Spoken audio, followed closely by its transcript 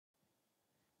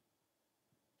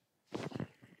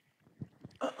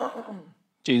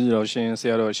ကျေးဇူးတော်ရှင်ဆ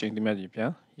ရာတော်ရှင်ဒီမြတ်ကြီးဗျာ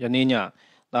ယနေ့ည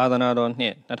သာသနာတော်နှ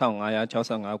စ်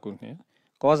2565ခုနှစ်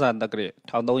ကောဇာတက္ကရာ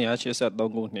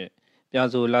1383ခုနှစ်ပြာ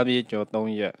ဆိုလပြည့်ကျော်3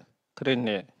ရက်ခရစ်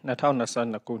နှစ်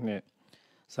2022ခုနှစ်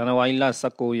ဇန်နဝါရီလ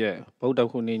19ရက်ဗုဒ္ဓ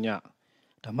ခုနေ့ည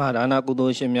ဓမ္မဒါနကုသို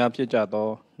လ်ရှင်များဖြစ်ကြသော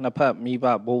နှစ်ဖက်မိဘ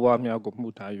ဘိုးဘွားများကိုမှု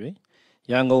ထား၍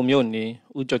ရန်ကုန်မြို့နေ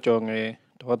ဦးကျော်ကျော်ငယ်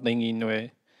ဒေါ်သိန်းကြီးနွယ်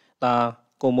တာ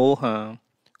ကိုမိုးဟန်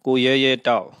ကိုရဲရဲ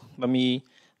တောက်သမီး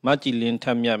မတ်ကြည်လင်းထ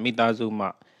က်မြတ်မိသားစုမှ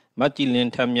မတ်ကြည်လ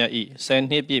င်းထက်မြတ်ဤ10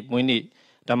နှစ်ပြည့်မွေးနေ့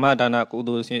ဓမ္မဒါနကု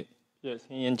သိုလ်ရှင်ဆ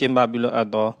င်းရင်ကျင်းပပြုလုပ်အပ်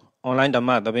သောအွန်လိုင်းဓမ္မ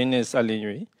သဘင်နှင့်ဆက်လျင်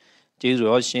၍ကျေးဇူး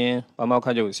တော်ရှင်ဗမောက္ခ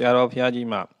ချုပ်ဆရာတော်ဘုရားကြီး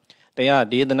မှတရား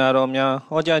ဒေသနာတော်များ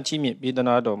ဟောကြားချီးမြှင့်ပေးသ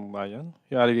နာတော်မူပါယံ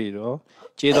ဖျားရည်တော်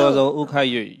ခြေတော်ဆုံးဥခိုက်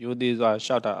၍ရိုသေစွာ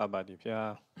လျှောက်တာအပ်ပါသည်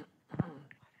ဖျား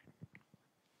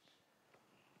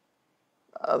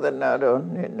သာသနာတော်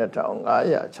နှစ်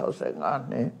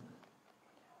2565နှစ်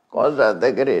ကောဇာတ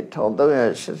က္ကရာ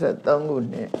1383ခု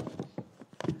နှစ်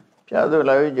ပြာဆို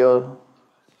လပြည့်ကျော်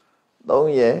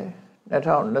3ရက်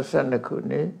2022ခု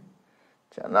နှစ်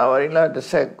ဇန်နဝါရီလ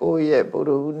19ရက်ပု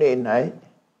ရိသနေ့၌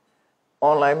အွ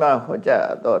န်လိုင်းမှာဟောကြား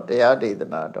သောတရားဒေသ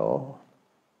နာတော်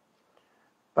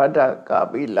ပတ္တကာ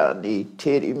ပိလနိ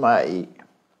ထေရီမဤ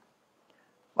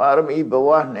ပါရမီဘဝ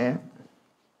နှင့်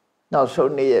နောက်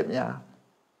ဆုံးနေ့ရက်များ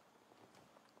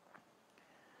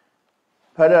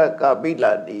ပတ္တကာပိလ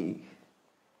နိ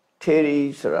ထေရီ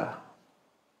ဆိုတာ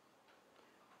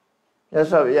မြတ်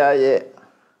စွာဘုရားရဲ့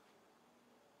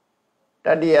တ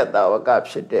တိယတာဝက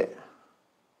ဖြစ်တဲ့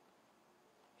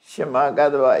ရှင်မဂ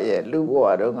တ္တဝရဲ့လူဘဝ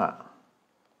တုန်းက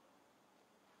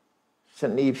ဇ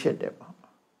နီးဖြစ်တယ်ပေါ့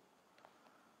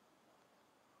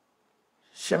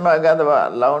ရှင်မဂတ္တဝ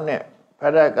အလောင်းနဲ့ပ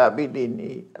တ္တကာပိတိ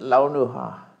နီအလောင်းတို့ဟာ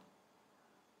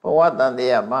ဘဝတန်တ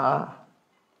ရားမှာ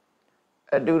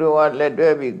အတူတူလက်တွဲ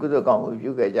ပြီးကုသိုလ်ကောင်းမှု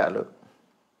ပြုခဲ့ကြလို့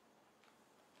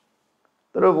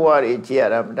သူတို့ဘဝတွေကြည်ရ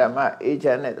တာဓမ္မအေးချ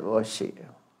မ်းတဲ့သဘောရှိတ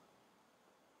ယ်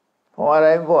ဘဝ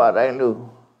တိုင်းလို့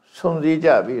ဆုံစည်းကြ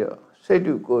ပြီးတော့စိတ်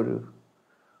တူကိုယ်တူ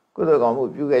ကုသိုလ်ကောင်းမှု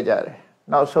ပြုခဲ့ကြတယ်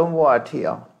နောက်ဆုံးဘဝထီ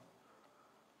အောင်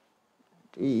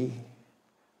ဒီ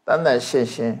တန်တန်ရှင်း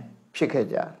ရှင်းဖြစ်ခဲ့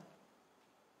ကြတယ်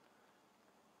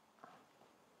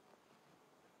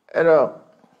အဲ့တော့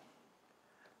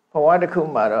ဘဝတစ်ခု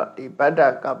မှာတော့ဒီပတ္တ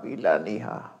ကာပိလနိ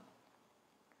ဟာ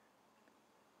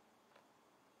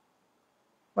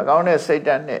မကောင်းတဲ့စိတ်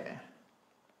ဓာတ်နဲ့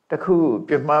တခု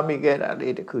ပြမှားမိခဲ့တာ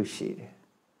လေးတခုရှိတယ်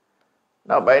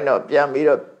နောက်ပိုင်းတော့ပြန်ပြီး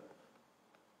တော့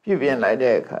ပြုပြင်လိုက်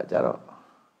တဲ့အခါကျတော့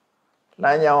လ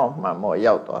မ်းကြောင်းမှန်မော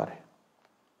ရောက်သွားတယ်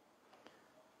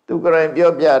သူကရင်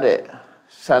ပြောပြတဲ့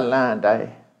ဇလံအတိုင်း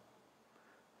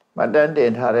မတန်းတ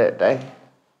င်ထားတဲ့အတိုင်း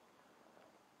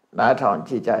နားထောင်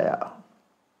ကြည့်ကြရအောင်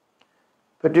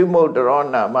ပတုမုဒ္ဒရော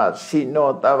နာမစီနော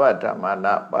သဗ္ဗဓမ္မ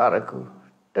နာပါရကု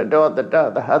တတောတတ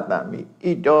သဟတမိဣ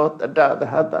တောတတသ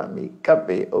ဟတမိကပ္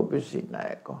ပေဥပ္ပစီနာ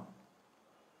ယကော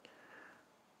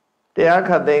တရားခ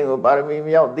တ်သိမ်းကိုပါရမီ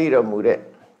မြောက်သိတော်မူတဲ့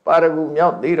ပါရဂုမြော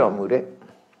က်သိတော်မူတဲ့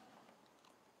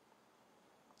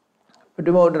ပ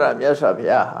တုမုဒ္ဒရာမြတ်စွာဘု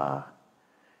ရားဟာ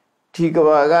ဒီက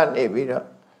ဘာကနေပြီးတော့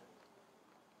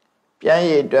ပြန်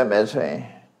ရည်တွက်မယ်ဆိုရင်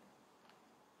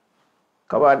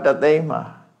ကဘာတသိန်းမှာ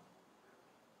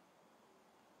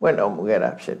ဝင်တော်မူခဲ့တာ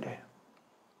ဖြစ်တယ်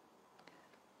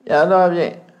။ညာသောဖြ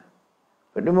င့်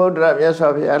ပတုမုဒ္ဒရာမြတ်စွာ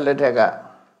ဘုရားလက်ထက်က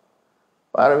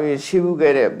ပါရမီရှိမှု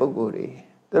ခဲ့တဲ့ပုဂ္ဂိုလ်တွေ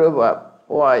သူတို့ဘ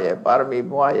ဝရဲ့ပါရမီ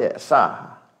ဘဝရဲ့အစဟာ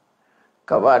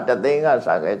ကဘာတသိန်းကစ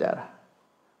ခဲ့ကြတာ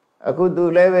။အခုသူ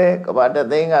လည်းပဲကဘာတ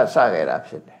သိန်းကစခဲ့တာ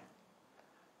ဖြစ်တယ်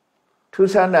။ထူး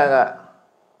ဆန်းတာက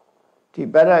ဒီ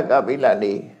ပတ္တကာပိလ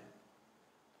နိ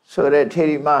ဆိုတဲ့ထေ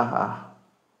ရီမဟာ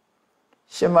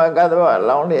ရှင်မဂတ္တဝ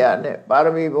လောင်းလျာနဲ့ပါရ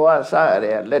မီဘဝစရ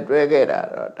တဲ့လက်တွဲခဲ့တာ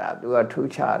တော့ဒါသူကထူး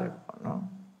ခြားတယ်ပေါ့နော်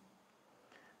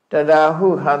တဒါဟု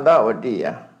ဟန္တဝတိယ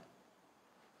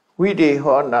ဝိတေ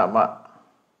ဟောနာမ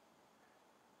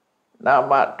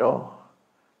တော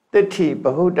တဋ္ဌိဘ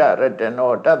ဟုဒ္ဒရတ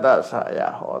နောတတ္တဆာယ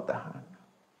ဟောတဟ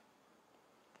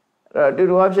အဲ့တော့တူ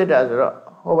တော်ဖြစ်တာဆိုတော့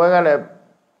ဟိုဘက်ကလည်း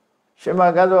ရှင်မ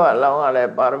ဂတ္တဝလောင်းကလ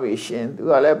ည်းပါရမီရှင်သူ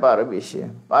ကလည်းပါရမီရှင်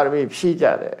ပါရမီဖြည့်ကြ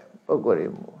တယ်ပုဂ္ဂိုလ်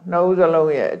တွေနှစ်ဦးစ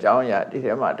လုံးရဲ့အကြောင်းအရာဒီ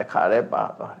ထဲမှာတစ်ခါတည်းပါ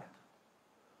သွားတယ်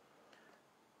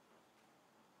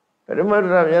ပရမတ္တ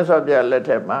ရမြတ်စွာဘုရားလက်ထ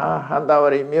က်မှာဟန္တာဝ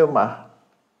ရီမြို့မှာ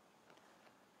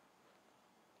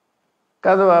က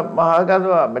သဝမဟာကသ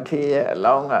ဝမထေရရဲ့အ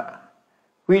လောင်းက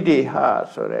ဝိတေဟ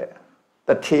ဆိုတဲ့တ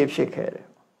ထေးဖြစ်ခဲ့တယ်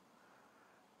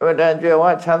အမှန်တန်ကြွယ်ဝ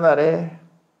ချမ်းသာတယ်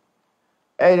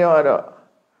အဲဒီတော့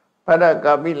ပတ္တ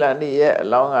ကာပိလနိရဲ့အ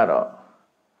လောင်းကတော့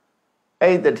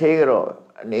အဲ့ဒီတထေးကတော့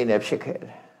အနေနဲ့ဖြစ်ခဲ့တ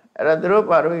ယ်အဲ့ဒါသူတို့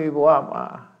ပါရမီဘဝမှာ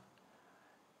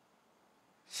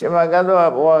ရှင်မဂတ္တဝ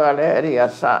ဘဝကလည်းအဲ့ဒီက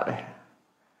စတယ်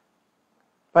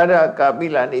ဘာဒကာပိ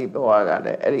လဏိဘဝကလ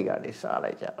ည်းအဲ့ဒီကနေစား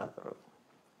လိုက်ကြတာသူတို့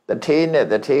တထေးနဲ့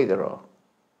တထေးကြော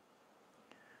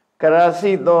ကရ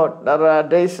စီသောတရာ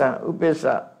ဒိဋ္ဌံဥပစ္စ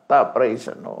သပရိစ္ဆ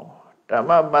နောဓမ္မ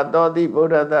မတ္တောတိဗု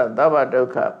ဒ္ဓတသဗ္ဗဒု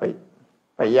က္ခ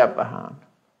ပယပဟံ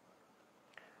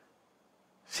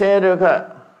ဆေဒုက္ခ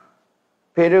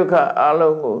ဖေဒုက္ခအ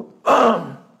လုံးကို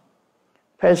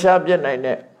ဖယ်ရှားပြနိုင်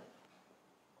တဲ့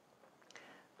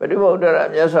ပရိဗုဒ္ဓရ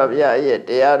မြတ်စွာဘုရားရဲ့တ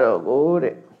ရားတော်ကို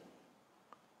တဲ့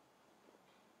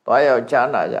သွားရောက်ကြား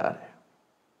နာကြတယ်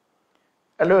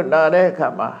အဲ့လိုနာတဲ့အခါ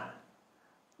မှာ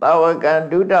သာဝကံ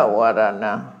ဒုဒ္ဒဝါဒ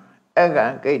နာအကံ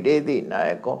ဂိတ်တေတိနာ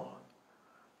ယကော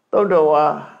သုတ္တဝါ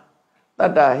တ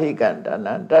တ္တဟိကံတ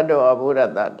ဏံတတ္တဝါဘုရ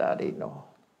တတာရိနော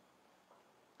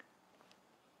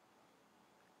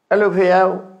အဲ့လိုဘုရား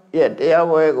ရဲ့တရား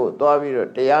ပွဲကိုသွားပြီး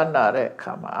တော့တရားနာတဲ့အ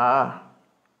ခါမှာ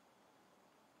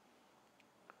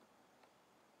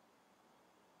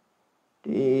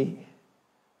ဒီ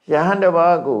ယဟန်တစ်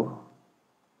ပါးကို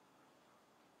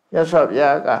မြတ်စွာဘု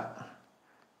ရားက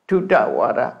ဒုဒ္ဒဝါ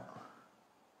ဒ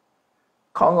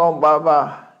ခေါင်းကောင်းပါပါ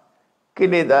ကိ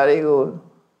လေသာတွေကို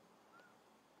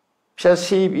ဖြည့်ဆ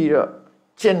ည်းပြီးတော့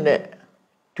ကျင့်တဲ့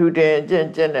ဒုတင်ကျင့်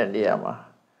တဲ့နေရာမှာ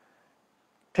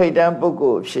ထိတ်တန်းပုဂ္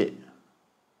ဂိုလ်ဖြစ်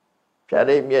ဖြာ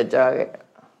ရိပ်မြတ်ကြခဲ့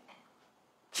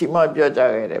ချီးမွမ်းပြောကြ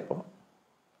ခဲ့တယ်ပေါ့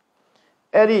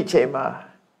အဲ့ဒီအချိန်မှာ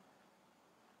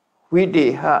ဝိတေ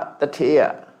ဟတထေယ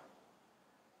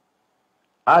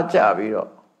အားကြပြီးတော့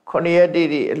ခொနည်းတိ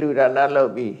တိအလှူဒါနလု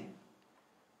ပ်ပြီး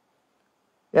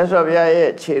မြတ်စွာဘုရား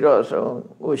ရဲ့ခြေတော်ဆုံး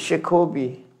ကိုရှ िख ိုး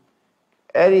ပြီး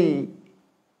အဲ့ဒီ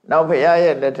နောက်ဘုရား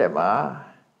ရဲ့လက်ထက်မှာ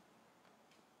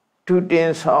ဒုတင်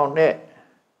ဆောင်တဲ့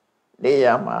နေ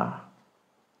ရာမှာ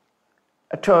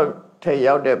အထွတ်ထိပ်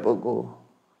ရောက်တဲ့ပုဂ္ဂိုလ်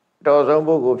တော်ဆုံး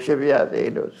ပုဂ္ဂိုလ်ဖြစ်ပြစေ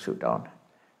လို့ဆုတောင်းတယ်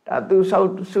ဒါသူ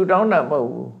ဆုတောင်းတာမဟုတ်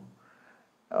ဘူး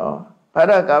ဘာ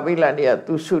ဒကာပိလဏိက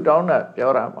သူဆုတောင်းတာ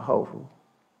ပြောတာမဟုတ်ဘူး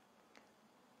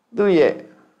သူ့ရဲ့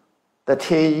တ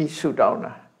ထေးကြီးဆုတောင်း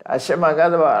တာအရှမက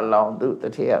သဗ္ဗအလောင်းသူတ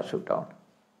ထေးကဆုတောင်းတာ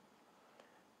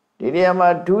ဒီနေရာမှာ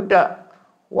ဒုဒ္ဒ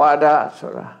ဝါဒ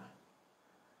ဆိုတာ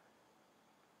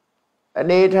အ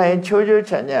နေထိုင်ချိုးချိုး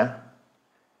ချမ်းချမ်း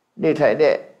နေထိုင်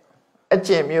တဲ့အကျ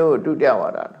င့်မျိုးဒုတိယဝါ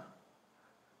ဒ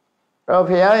တော့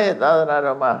ဘုရားရဲ့သာသနာ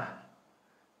တော်မှာ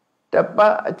တပ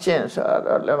တ်အကျင့်ဆို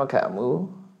တော့လက်မခံဘူး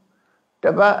တ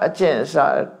ပတ်အကျင့်စာ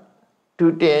ဒု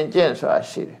တင်အကျင့်ဆိုတာ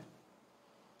ရှိတယ်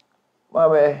ဘာ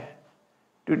ပဲ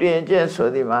ဒုတင်အကျင့်ဆို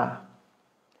ဒီမှာ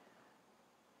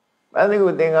ဘာသိ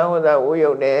ကိုသင်္ကန်းဝတ်တာဝိုး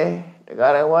ယုံတယ်တ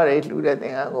ရားတော်ဝါတွေလှူတဲ့သ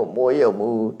င်္ကန်းကိုမိုးယုံမှု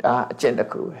ဒါအကျင့်တစ်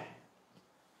ခုပဲ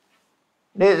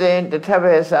နေ့စဉ်တစ်ထပ်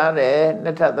ပဲစားတယ်နှ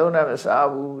စ်ထပ်သုံးထပ်မစား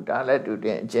ဘူးဒါလည်းဒုတ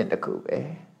င်အကျင့်တစ်ခုပဲ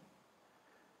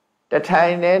တထို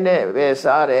င်နဲ့ပဲ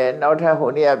စားတယ်နောက်ထပ်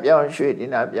ဟိုနေ့ကပြောင်းရွှေ့ဒီ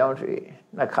နာပြောင်းရွှေ့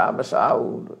နှစ်ခါမစား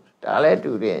ဘူးလို့ဒါလည်း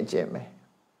ဒုတင်အကျင့်ပဲ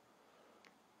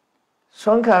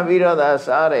ဆုံးခံပြီးတော့သာ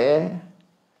စားတယ်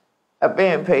အပ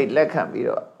င်ဖိတ်လက်ခံပြီး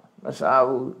တော့မစား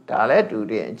ဘူးဒါလည်းဒု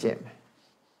တင်အကျင့်ပဲ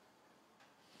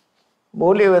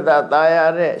မိုးလေဝသသားရ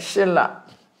တဲ့8လ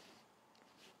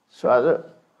ဆိုတော့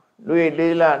လူရ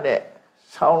4လနဲ့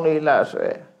ဆောင်း4လဆိုရ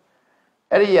ယ်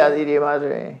အဲ့ဒီရာသီတွေမှာ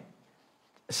ဆိုရင်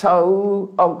အဆောက်အဦ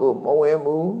အောက်ကိုမဝင်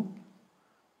ဘူး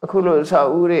အခုလိုအဆောက်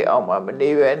အဦတွေအောက်မှာမနေ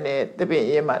ပဲနဲ့တပည့်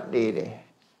ရင်းမှနေတယ်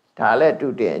ဒါလည်းဒု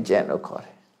တင်အကျင့်လို့ခေါ်တ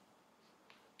ယ်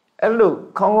အဲ့လို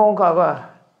ခေါင်းခေါင်းခါပါ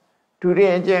ဒုတ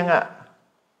င်အကျင့်က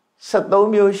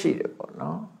73မျိုးရှိတယ်ပေါ့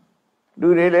နော်လူ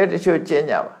တွေလည်းတချို့ကျင့်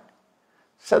ကြပါ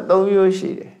73မျိုးရှိ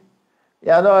တယ်ရ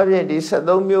သောအဖြစ်ဒီ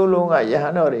73မျိုးလုံးကယဟ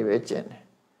န်တော်တွေပဲကျင့်တယ်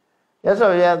ရ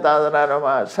သော်ရသာသနာတော်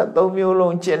မှာ73မျိုး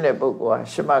လုံးကျင့်တဲ့ပုဂ္ဂိုလ်ဟာ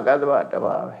ရှမကသဗ္ဗတ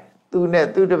ပါးပဲသူနဲ့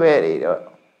သူတပည့်တွေတော့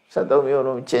73မျိုး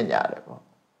လုံးကျင့်ကြတယ်ပေါ့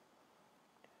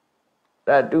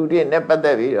ဒါဒုတိယနဲ့ပတ်သ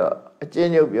က်ပြီးတော့အကျ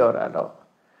ဉ်းချုပ်ပြောတာတော့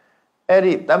အဲ့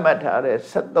ဒီသတ်မှတ်ထားတဲ့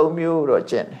73မျိုးတော့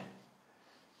ကျင့်တယ်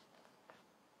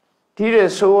ဒီတဲ့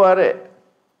ဆိုရတဲ့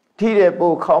ဒီတဲ့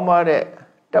ပို့ခေါင်းမတဲ့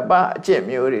တပတ်အကျင့်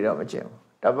မျိုးတွေတော့မကျင့်ဘူး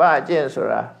တပတ်အကျင့်ဆို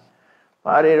တာ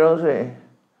ဘာတွေတော့ဆိုရင်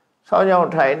ဆောင်းကြောင်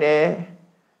ထိုင်နေ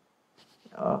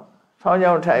ဆောင်း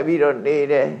ကြောင်ထိုင်ပြီးတော့နေ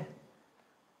တယ်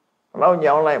ဘလောက်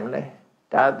ညောင်းလိုက်မလဲ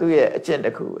ဒါသူ့ရဲ့အကျင့်တ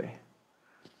စ်ခုပဲ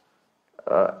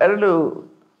အဲ့လို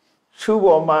စူး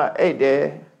ပေါ်မှာအိတ်တယ်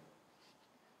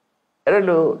အဲ့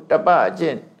လိုတပတ်အကျ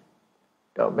င့်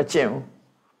တော့မကျင့်ဘူး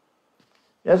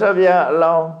မြတ်စွာဘုရားအ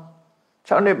လောင်း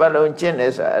6နှစ်ပတ်လုံးကျင့်တ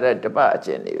ယ်ဆိုတာအဲ့ဒါတပတ်အကျ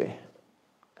င့်နေပဲ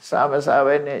အစာမစား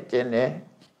ပဲနဲ့ကျင့်တယ်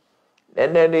န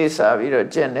ည်းနည်းလေးစားပြီးတော့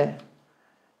ကျင့်တယ်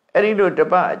အဲ့ဒီလိုတ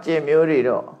ပတ်အကျင့်မျိုးတွေ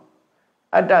တော့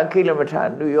အတ္တခိလမထ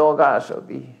နုယောဂဆို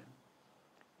ပြီး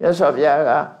မြတ်စွာဘုရား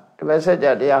ကတပည့်ဆက်ကြ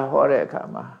တရားဟောတဲ့အခါ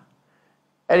မှာ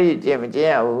အဲ့ဒီကျင့်မကျင့်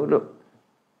ရဘူးလို့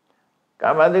ကာ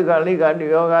မတုခလိကနု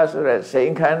ယောဂဆိုတဲ့စိ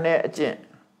န်ခံတဲ့အကျင့်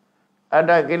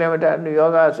Ada kilometer New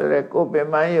York so that go be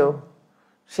my yo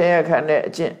say a can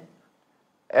agent.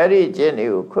 Every jenny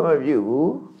will come of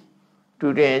you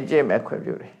to the engine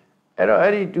equably.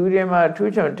 Every do them are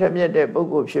two chum tell me the book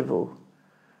of people.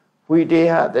 We did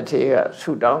have the tiger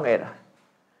suit down there.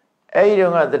 I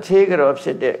don't have the tiger of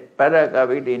city,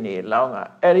 Paragabidini longer,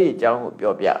 every young of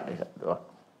your yard.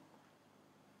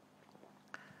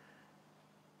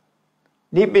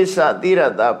 Nipisa tira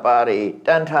da pari,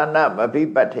 Tantana mabi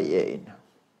batayin.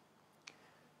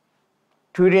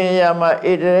 Tudiyama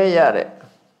idere yare,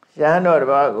 Yano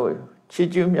Bago,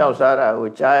 Chichum Yosara,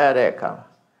 Uchaya Reka.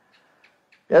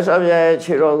 Yasavia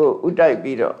Chirogo, Utai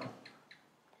Bido.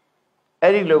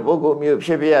 Erilo Bogo Mu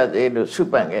Shibia de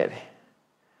Supangere.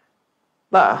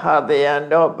 La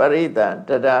Hadiando Parita,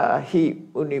 Tada, he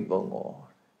Unibongo.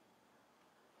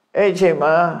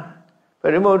 Echema.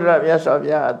 Perimodra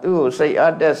Yasavia, do say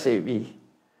Adesibi.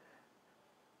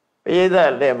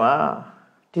 Peda Lema,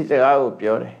 Tizao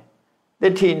Piore. The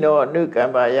Tino,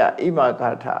 Nukambaya,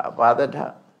 Imakata,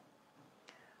 Badata.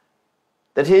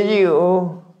 The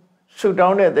Tiju,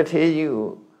 Sudone, the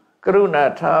Tiju,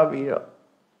 Karuna Tabio,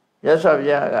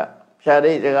 Yasavia,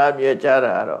 Shadi the Gabia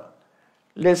Jararo.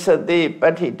 Lissa de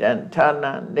Patitan,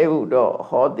 Tana, Neudo,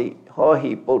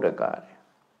 Hohi Podagard.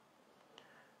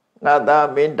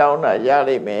 Nada mean down a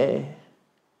yali me.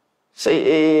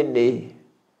 Say any.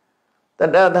 The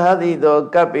dad hadi do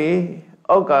kapi,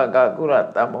 Oka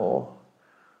Guratamo.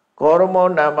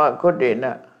 Koromo Nama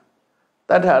Kodena.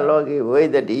 That halogi way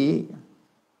the D.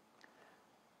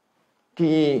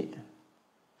 T.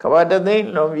 Kavata de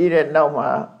no vire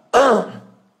nama.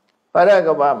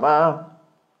 Paragabama.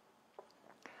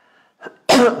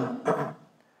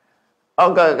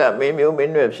 Oka me mu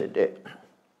minwebsite.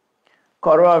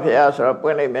 Korwa Piasra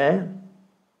Punime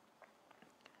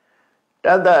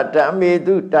Tata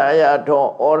Tamidu Taya to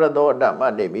Orado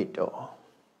Dama Debito.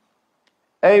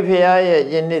 API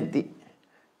Yeniti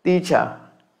Teacher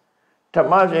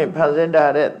Tamashi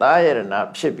Pazenda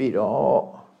Tayana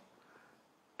Shipito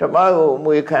Tamago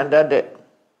Muikandade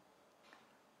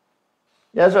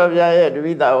Yasovia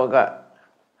Vidavoga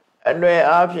and we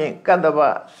option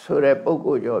Kataba Sure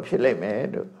Poku Job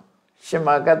Shileme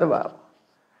Shima Kataba.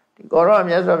 Gorom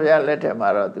Yasavia letter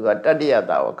Maro to a Tadia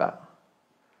Tawaka.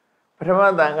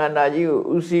 Pramadanga you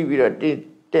Usi Viro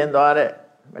 $10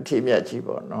 Matimia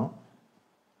Chibo, no?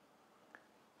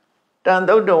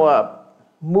 Tandodoa,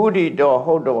 Moody do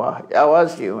Hodoa,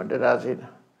 Yawasi, and the Razina.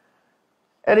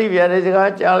 Erivia is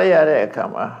a Jalia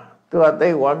Kama, to a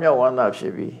day one of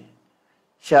Shibi.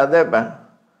 Shadeba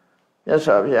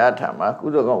Yasavia Tama,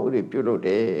 Kudoga Uri Puro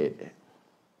de.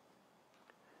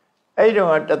 I don't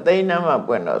want to think of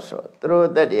Buenos through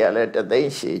that you let the day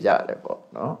see Jalepo,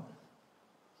 no?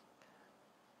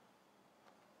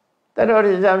 That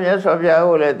is some years of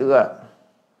Yahoo to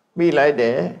be like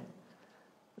there.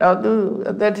 Now, do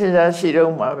that is a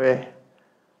shiro mabe.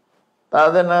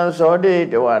 Tadana so de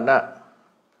to a nut.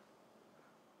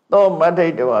 No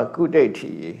matter to a good day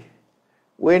tea.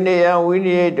 Winnie and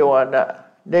Winnie to a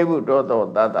nut. They would do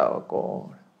that our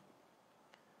goal.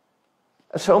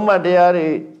 Soma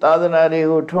deari tadanari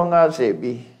who tonga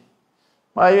sebi.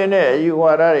 Mayune you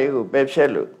are who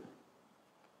pepselu.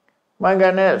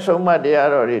 Mangane soma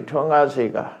deari tonga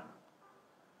sega.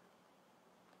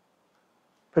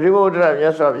 Primodra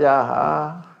yasov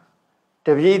yaha.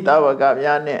 Tavita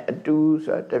wagabiane a two,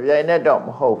 so Taviane dom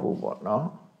hofu,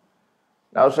 no?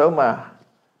 Now soma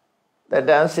the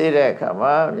dance there come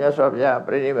up, yasov ya,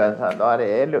 pretty well,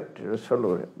 I looked to the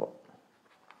solo.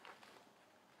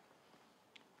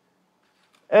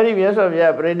 Any years of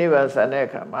ya Brinivan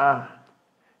Sanekama,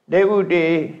 they would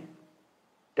be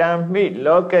damn meat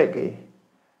lokeki,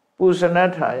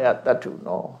 Pusanata yatatu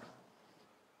no.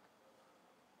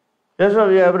 Yes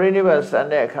of ya Brinivan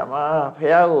Sanekama,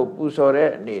 Piago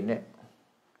Pusore Nine.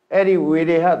 Any way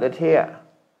they had that here.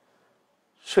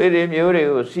 Sweetie Muri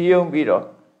who see young Bido.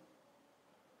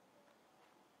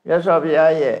 Yes of ya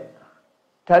ye,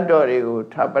 Tadori who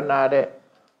tabanade.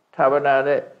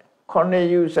 Corne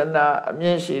use and a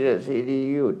menshi the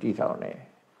CDU detone,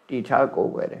 detago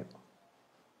wedding.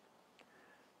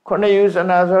 Corne use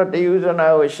another, the user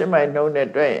now is she might know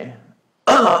that way.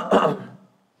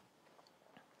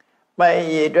 By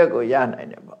ye drago yan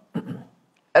anymore.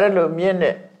 I don't know, mean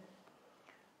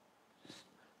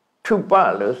two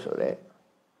parlors or that.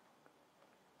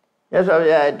 Yes, I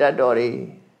had that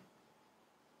dory.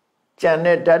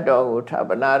 Janet that dog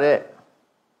tabanade.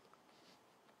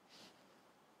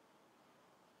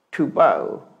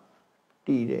 Tupao,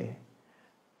 Dide.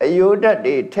 A yoda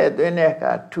de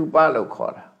Tedweneca, Tupalo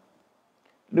Cora.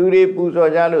 Lure Puzo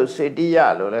Jalo,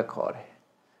 Sedialo le Core.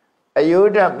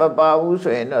 Ayoda Babahu so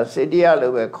in a city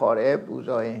alove core,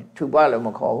 Buzoin,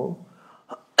 Tubalamaco.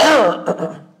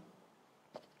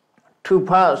 2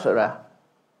 partsဆိုတာ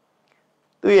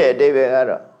သူ့ရဲ့အဓိပ္ပာယ်က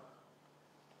တော့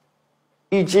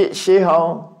Egypt ရှေးဟော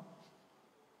င်း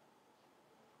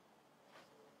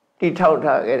တည်ထောက်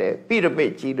ထားခဲ့တဲ့ပိရမ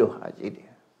စ်ကြီးတို့ဟာကြီးတယ်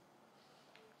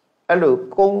အဲ့လို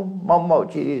ကုန်းမောက်မောက်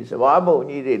ကြီးတွေစဝါဘုံ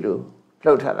ကြီးတွေလို့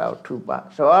လှုပ်ထားတာကိုထူပ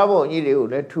စဝါဘုံကြီးတွေကို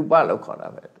လည်းထူပလို့ခေါ်တာ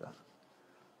ပဲသူ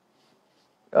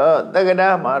တက္ကနာ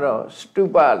မှာတော့စတု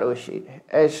ပလို့ရှိတယ်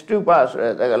အဲစတုပဆို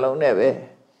တဲ့သကလုံးနဲ့ပဲ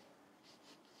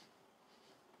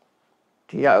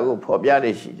ဒီဟာကိုဖော်ပြ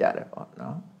နေရှိကြတယ်ပေါ့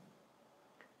နော်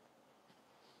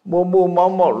မုံမော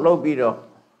က်မောက်လုပ်ပြီးတော့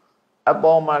အ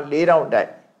ပေါ်မှာ၄တောင်တို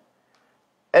က်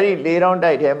အဲ့ဒီ၄တောင်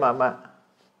တိုက်ထဲမှာမှ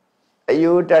အ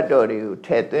ယိုးတတ်တော်တွေကိုထ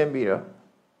ည့်သွင်းပြီးတော့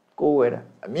ကိုးဝဲတာ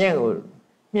အမြင့်ကို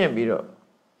မြင့်ပြီးတော့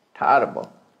ထားရပေါ့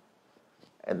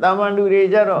အဲတာမန်လူတွေ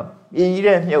ကြတော့မြေကြီး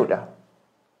တဲ့မြုပ်တာ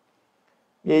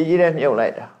မြေကြီးတဲ့မြုပ်လို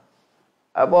က်တာ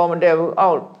အပေါ်မတက်ဘူး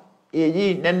အောက်မြေ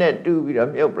ကြီးနဲ့တူးပြီးတော့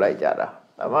မြုပ်ပလိုက်ကြတာ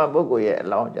အမှန်ပုဂ္ဂိုလ်ရဲ့အ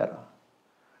လောင်းကြတော့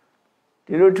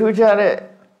ဒီလိုထူးခြားတဲ့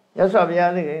ရသော်ဘု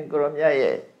ရားသခင်ကိုရောမြတ်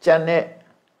ရဲ့ကျန်တဲ့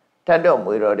တတ်တော်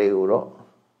မွေတော်တွေကိုတော့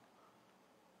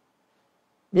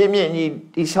မြင့်မြင့်ကြီး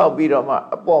တိဆောက်ပြီးတော့မှ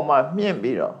အပေါ်မှာမြင့်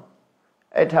ပြီးတော့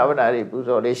အဲ့ထာဝနာတွေပူ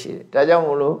ဇော်လေးရှိတယ်ဒါကြောင့်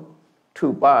မို့လို့ထူ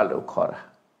ပလို့ခေါ်တာ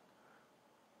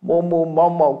မုံမော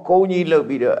က်မောက်ကုန်းကြီးလုပ်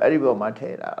ပြီးတော့အဲ့ဒီပေါ်မှာထ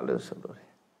ည့်တာလို့ဆိုလို့တ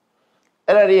ယ်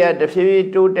အဲ့ဒါတွေကတဖြည်းဖြည်း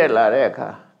တိုးတက်လာတဲ့အခါ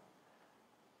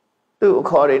သူ့အ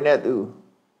ခေါ်တွေနဲ့သူ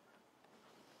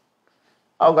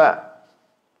အောက်က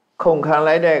ခုံခံ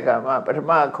လိုက်တဲ့အခါမှာပထ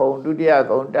မခုံဒုတိယ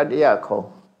ခုံတတိယခုံ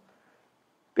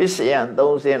ပစ္စယံ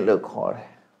3ဆင့်လို့ခေါ်တယ်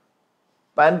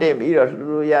ပန်းတင်ပြီးတော့လှူ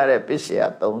လို့ရတဲ့ပစ္စယ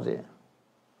3ဆင့်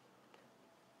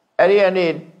အဲ့ဒီကနေ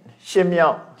ရှင်းမြော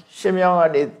င်းက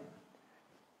နေ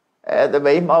သ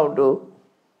ပိတ်မောက်တို့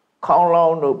ခေါင်းလော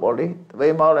င်းတို့ပေါ့လေသပိ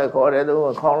တ်မောက်လည်းခေါ်တယ်သူ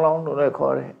ခေါင်းလောင်းတို့လည်း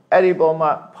ခေါ်တယ်အဲ့ဒီပေါ်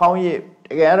မှာဖောင်းရည်တ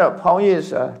ကယ်တော့ဖောင်းရည်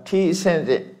ဆိုတာထီအဆင့်ဆ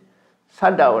င့်သ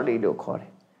တ္တဝလိလို့ခေါ်တ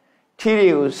ယ်ထီတွေ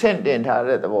ကိုဆင့်တင်ထား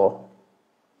တဲ့သဘော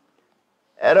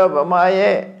အဲ့တော့ဗမာ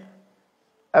ရဲ့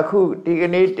အခုဒီက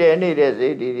နေ့တည်နေတဲ့ဇေ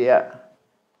ဒီတွေက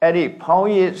အဲ့ဒီဖောင်း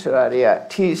ရည်ဆိုတာတွေက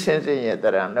ထီဆင့်ဆင့်ရဲ့တ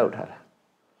ရံနှုတ်ထားတာ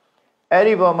အဲ့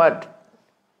ဒီပေါ်မှာ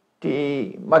ဒီ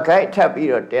မခိုက်ထပ်ပြီး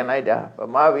တော့တင်လိုက်တာဗ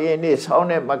မာပြည်နေ့ဆောင်း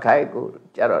တဲ့မခိုက်ကို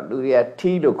ကြတော့လူတွေက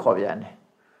ထီလို့ခေါ်ပြန်တယ်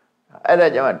အဲ့ဒါ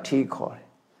ကြောင့်ထီခေါ်တယ်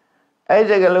အဲ့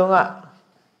ဒီစကလုံးက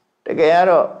တကယ်က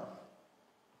တော့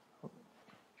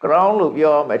ground လို့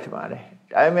ပြောမှထင်ပါတယ်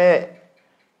ဒါပေမဲ့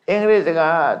အင်္ဂလိပ်စ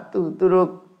ကားသူတို့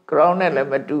ground နဲ့လည်း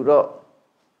မတူတော့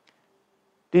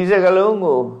ဒီစကလုံး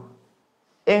ကို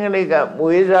အင်္ဂလိပ်က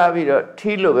မွေးစားပြီးတော့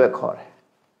ထီလို့ပဲခေါ်တယ်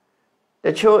တ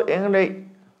ချို့အင်္ဂလိပ်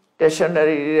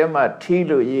dictionary တွေမှာထီ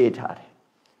လို့ရေးထားတယ်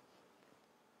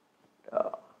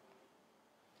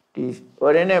ဒီ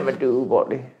ဟိုရင်းနဲ့မတူဘူးပေါ့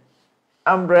လေ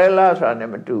umbrella ဆိုတာ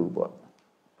နဲ့မတူဘူးပေါ့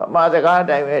ဗမာစကားအ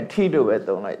တိုင်းပဲထီလို့ပဲ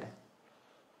သုံးလိုက်တယ်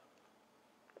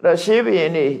အဲ့တော့ရှေးဘုရ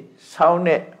င်နေဆောင်း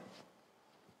တဲ့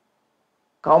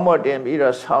ခေါင်းပေါ်တင်ပြီး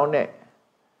တော့ဆောင်းတဲ့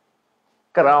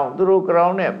ground သူတို့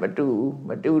ground နဲ့မ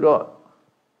တူတော့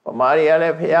ဗမာတွေကလ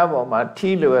ည်းဖျားပေါ်မှာထီ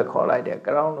လို့ပဲခေါ်လိုက်တယ်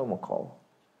ground လို့မခေါ်ဘူး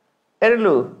အဲ့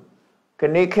လိုခ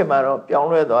ဏခေတ်မှာတော့ပြောင်း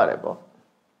လဲသွားတယ်ပေါ့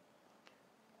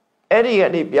အဲ့ဒီက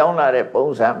နေပြောင်းလာတဲ့ပုံ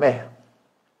စံပဲ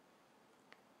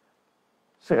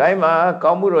စကိုင်းမှာ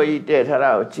ကောင်းမှုတော်ကြီးတည်ထားတာ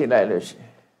ကိုကြည့်လိုက်လို့ရှိရ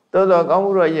င်သို့တော့ကောင်း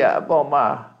မှုတော်ကြီးကအပေါ်မှာ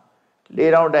၄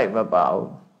တောင်တိုက်မပါဘူး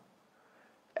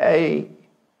အဲ့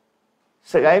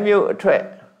စကိုင်းမြို့အထက်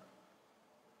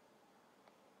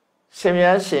ရှင်မြ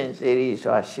တ်ရှင်စေရီ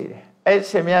ဆိုတာရှိတယ်အဲ့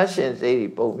ရှင်မြတ်ရှင်စေရီ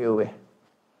ပုံမျိုးပဲ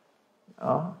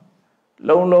နော်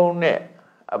လုံးနဲ့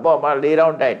အပေါ်မှာ၄တော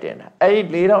င်တိုက်တင်တာအဲ့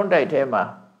ဒီ၄တောင်တိုက်ထဲမှာ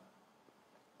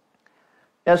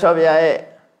မြတ်စွာဘုရားရဲ့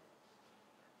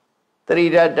တရိ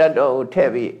ဒတတ်တော်ကိုထ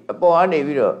ည့်ပြီးအပေါ်ကနေ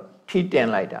ပြီးတော့ထိတင်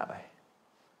လိုက်တာပဲ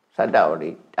သတ္တဝလိ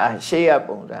ဒါရှေးရ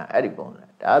ပုံစံအဲ့ဒီပုံစံ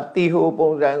ဒါတီဟို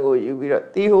ပုံစံကိုယူပြီးတော့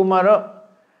တီဟိုမှာတော့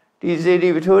ဒီစေတီ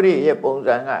ပထိုးရဲ့ပုံ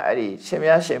စံကအဲ့ဒီရှင်မြ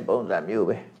တ်ရှင်ပုံစံမျိုး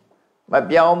ပဲမ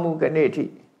ပြောင်းမှုခဏထိ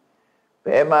ဘ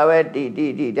ယ်မှာပဲတီ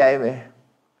တိုင်းပဲ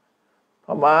ဗ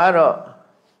မာကတော့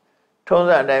ထုံး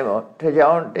စံတိုင်းပေါ့တ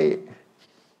ကြော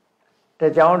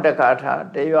င်တခါထား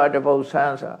တရွာတပုတ်ဆ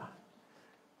န်းဆိုတာ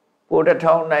ကိုတ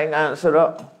ထောင်နိုင်ငံဆို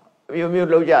တော့အမျိုး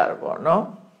လောက်ကြတယ်ပေါ့နော်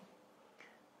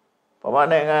ဗမာ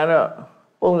နိုင်ငံတော့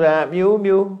ပုံစံ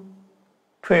မျိုး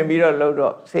ထွင်ပြီးတော့လုပ်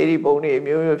တော့စေတီပုံတွေ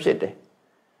မျိုးဖြစ်တယ်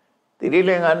တိရိ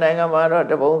လင်္ကာနိုင်ငံမှာတော့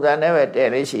တပုံစံနဲ့ပဲတည်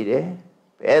လေးရှိတယ်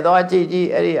ဘယ်သွားကြည့်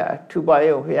အဲ့ဒီဟာထူပါ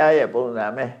ယုံဖရာရဲ့ပုံစံ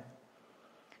ပဲ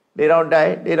လေတောင်တို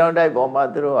က်ပေါ်မှာ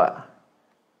သူတို့က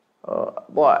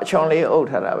ဘောအချွန်လေးအုပ်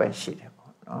ထားတာပဲရှိတယ်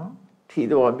ပေါ့နော်ထီ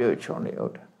တော်မျိုးချွန်လေးအု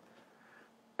ပ်တာ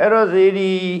အဲ့တော့ဇေဒီ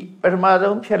ပထမ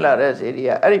ဆုံးဖြစ်လာတဲ့ဇေဒီက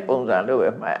အဲ့ဒီပုံစံလို့ပဲ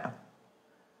မှတ်ရ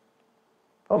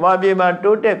ဗမာပြည်မှာ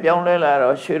တိုးတက်ပြောင်းလဲလာ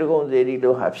တော့ရွှေတကုံဇေဒီ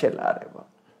လို့ဟာဖြစ်လာတယ်ပေါ့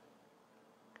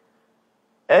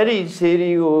အဲ့ဒီဇေ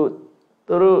ဒီကို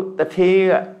သူတို့တထေး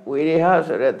ကဝေရေဟ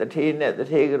ဆိုတဲ့တထေးနဲ့တ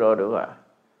ထေးကြော်တို့က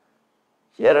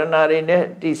ယရနာတွေနဲ့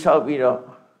တိဆောက်ပြီးတော့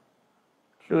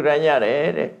လှူဒန်းရတ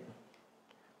ယ်တဲ့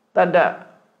တတ္တ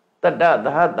သ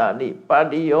ဟတာနိပါ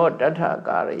တိယောတထ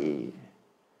ကာရီ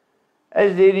အဲ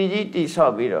ဇေဒီကြီးတိဆော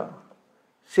က်ပြီးတော့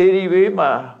စေဒီဘေး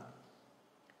မှာ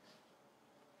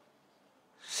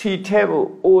စီထဲဖို့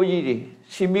အိုးကြီးတွေ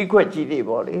စီမီခွက်ကြီးတွေ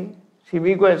ပေါ့လေစီ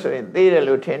မီခွက်ဆိုရင်သေးတယ်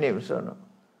လို့ထင်နေမှာဆိုတော့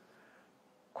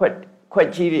ခွက်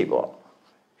ကြီးတွေပေါ့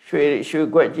ရွှေ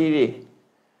ခွက်ကြီးတွေ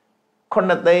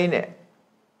9သိန်းနဲ့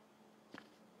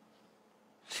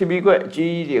စီမီခွက်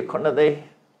ကြီးတွေ9သိန်း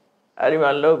အဲဒီ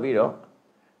မှာလုပ်ပြီးတော့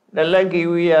နလကိ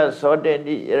ဝိယဇောတေ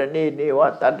တိယရဏိနေဝ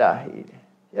တတ္တဟိယ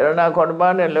ရဏ9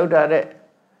ပါးနဲ့လှုပ်ထားတဲ့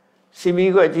စီမီ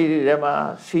ခွက်ကြီးတွေထဲမှာ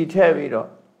စီထည့်ပြီးတော့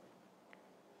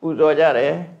ပူဇော်ကြတ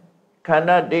ယ်ခန္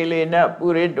ဓာဒေလေနပု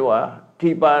ရိတဝါ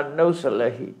ဓိပါနုစလ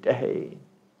ဟိတဟိ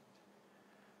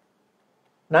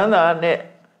နန္ဒာနဲ့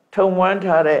ထုံဝန်း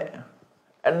ထားတဲ့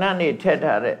အနတ်နေထက်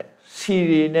ထားတဲ့စီ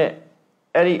ရီနဲ့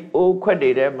အဲ့ဒီအိုးခွက်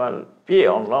တွေထဲမှာပြည့်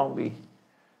အောင်လောင်းပြီး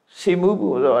စီမှုပူ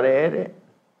ဇော်တယ်တဲ့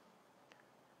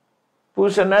ပု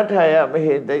စနထာယမ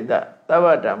ဟေတိတ္တသဗ္ဗ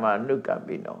ဓမ္မနုက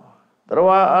ပိနောတရဝ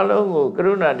အလုံးကိုက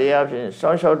ရုဏာတရားဖြင့်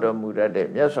စောင့်ရှောက်တော်မူတတ်တဲ့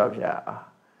မြတ်စွာဘုရားအား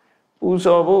ပူ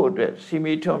ဇော်ဖို့အတွက်စီ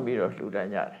မီထွန်းပြီးတော့လှူဒ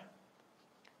န်းကြတယ်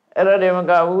အဲ့ဒါတည်းမ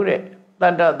ကဘူးတဲ့တ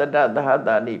တ္တသဟ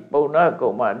တာနိပုံနာကု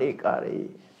မ္မာနိကာရီ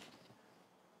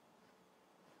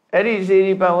အဲ့ဒီစေ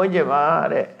ဒီပတ်ဝန်းကျင်မှာ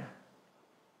တဲ့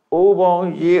အိုးပေါင်း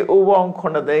ရေအိုးပေါင်း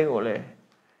9သိန်းကိုလည်း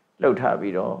လှုပ်ထား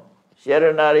ပြီးတော့ယရ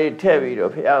နာတွေထည့်ပြီး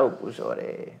တော့ဘုရားကိုပူဇော်တ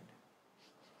ယ်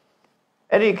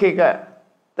အဲ့ဒီခေတ်က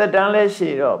တက်တန်းလဲရှိ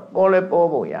တော့ပေါ်လဲပေါ်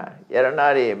ပုံရယရနာ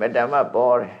တွေမတ္တမ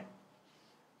ပေါ်တယ်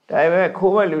ဒါပေမဲ့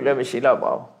ခိုးမဲ့လူလည်းမရှိတော့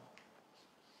ပါဘူး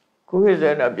ခုခေတ်ဆို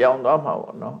ရင်တော့ပြောင်းသွားမှာ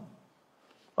ပေါ့နော်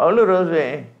ဘာလို့လို့ဆိုရ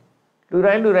င်လူ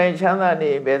တိုင်းချမ်းသာ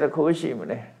နေဘယ်တခိုးရှိမ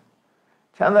လဲ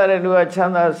ချမ်းသာတဲ့လူကချ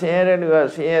မ်းသာဆင်းရဲတဲ့လူက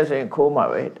ဆင်းရဲဆိုရင်ခိုးမှာ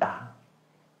ပဲဒါ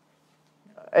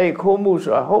အဲ့ခိုးမှု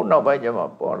ဆိုတာဟုတ်နောက်ပိုင်းကျမှ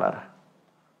ပေါ်လာတာ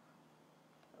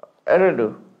အဲ့ဒါ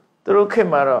လို့သူတို့ခေတ်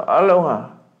မှာတော့အလုံးဟာ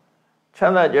ချ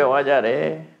မ်းသာကြွယ်ဝကြတယ်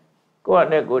ကိုယ့်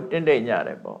နဲ့ကိုယ်တင့်တယ်ညတ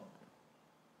ယ်ပေါ့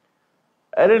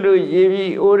အဲ့ဒါလို့ရေ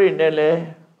ပြီးအိုးတွေနဲ့လည်း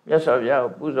မြတ်စွာဘုရား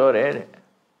ကိုပူဇော်တယ်တဲ့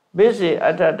မေစေ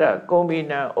အထတကုံဘိ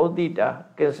နံဩတိတာ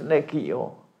ကိစ္စနကိယော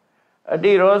အ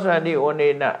တိရောသန္တိဝနေ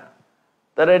န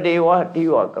တရတေဝတိ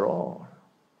ဝကရော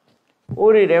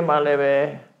အိုးတွေထဲမှာလည်းပဲ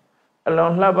အလွ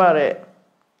န်လှပတဲ့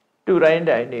တူတိုင်း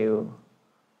တိုင်းတွေကို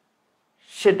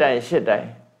ရှစ်တိုင်းရှစ်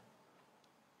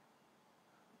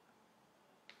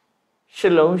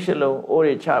လုံးအိုး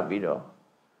တွေချပြီးတော့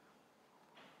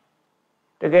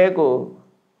တကယ်ကို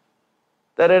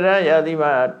တရရရာသီ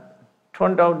မှာထွ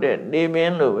န်းတောက်တဲ့နေမ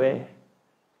င်းလိုပဲ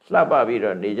လှပပြီး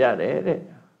တော့နေကြတယ်တဲ့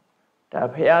ဒါ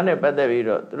ဖះနဲ့ပတ်သက်ပြီး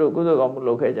တော့သူတို့ကုသိုလ်ကောင်းမှု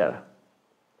လုပ်ခဲ့ကြတာ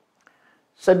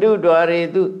စတုဒွာရေ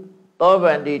သူသောဗ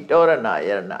န္တိတောရဏယရ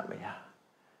ဏမယ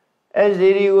အဲဇီ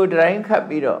ရီကိုဒတိုင်းခတ်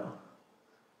ပြီးတော့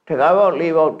တကားပေါက်၄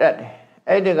ပေါက်တက်တယ်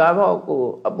အဲတကားပေါက်ကို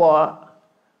အပေါ်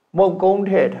မုတ်ကုန်း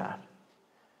ထဲထား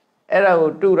အဲ့ဒါ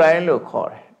ကိုတူတိုင်းလို့ခေါ်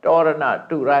တယ်တောရဏ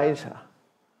တူတိုင်းစာ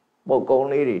မုတ်ကုန်း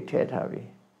လေးတွေထည့်ထားပြီး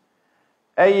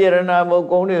အဲယရဏမုတ်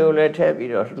ကုန်းတွေကိုလည်းထည့်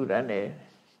ပြီးတော့လှူဒန်းတယ်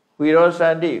ဝိရောစ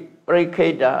န္တိပရိခိ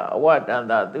တအဝတန္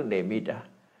တသူနေမိတာ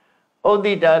ဩ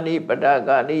တိတာနိပတ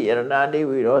ကာနိယရဏာနိ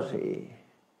ဝိရောစေ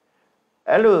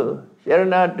အဲ့လိုယရ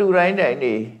ဏတူတိုင်းတိုင်း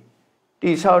နေ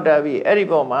တိဆောက်တာပြီးအဲ့ဒီ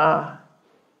ပေါ်မှာ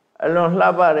အလွန်လှ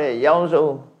ပတဲ့ရောင်းစုံ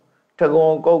တကုံ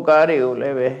ကုတ်ကားတွေကိုလ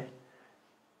ည်းပဲ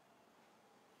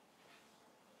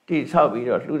တိဆောက်ပြီး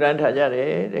တော့လှူဒန်းထားကြတ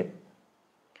ယ်တဲ့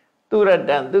သူရ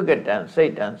တံသူကတံစိ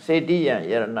တ်တံစေတိယံ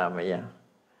ယရဏမယံ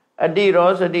အတိရော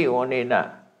စတိဝနေန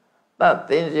သတ်သ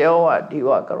င်္ဇောဝဒီဝ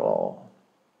ကရော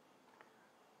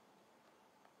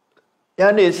ယ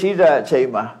နေ့စီးစာအချိန်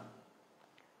မှာ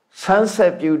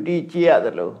sunset beauty ကြည့်ရတ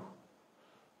ယ်လို့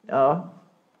နော်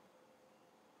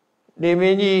နေမ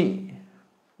င်းကြီး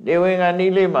နေဝင်က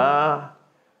နီးလေးမှာ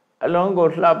အလုံးကို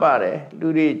လှပတယ်လူ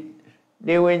တွေ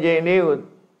နေဝင်ချိန်လေးကို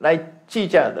လိုက်ကြည့်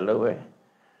ကြတယ်လို့ပဲ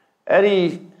အဲ့ဒီ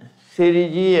စေရီ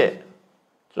ကြီးရဲ့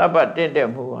လှပတင့်တဲ့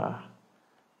မှုဟာ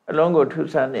အလုံးကိုထူ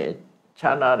ဆန်းနေ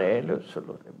ခြားနာတယ်လို့ဆို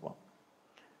လို့လေပေါ့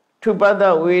ထုပတ္တ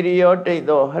ဝေရိယောတိတ်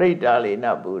သောဟရိတာလေန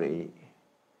ပုရိ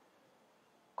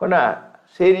ခုန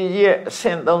စေရီကြီးရဲ့အဆ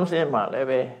င့်၃ဆင့်မှာလည်း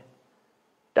ပဲ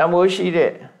တန်ဖိုးရှိ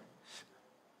တဲ့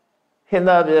ဟင်္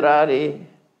သာပြရာတွေ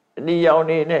အနိယောင်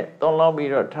နေနဲ့သွန်လောင်း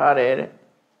ပြီးတော့ထားတယ်တဲ့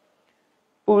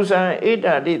ပူဇံဣတ္တ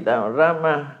တိတံရ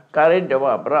မံကာရိတဝ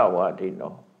ပရဝါဒိ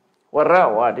နော Wara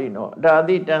Wadino,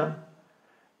 Dadita,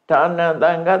 Tana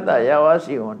Dangata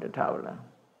Yawasi on the Tavla.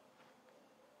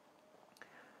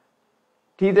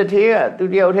 Tita Tia, to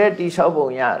the outhead is Sabo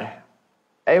Yar.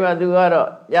 Eva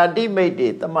Duara, Yadi made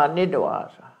it, the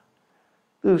Manidoas.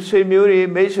 To Simuri,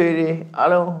 Mesuri,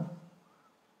 Alone.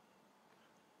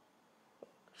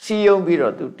 See you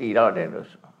biro to tea out and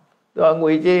so. The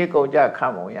Angway Koja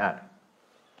Camo Yard.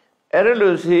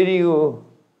 Erelu Siriu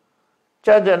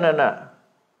Chajanana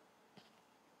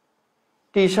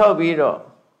Tisha biro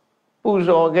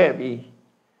Puzo Gabi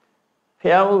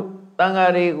Piamu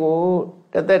Tangari go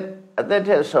at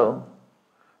that so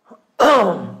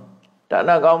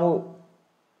Tanagamu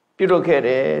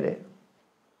Pirocere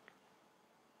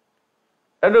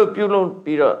Elu Pulo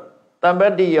Piro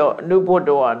Tambadio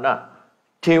Nupodoana.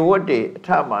 Tewote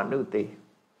Tama Nuti.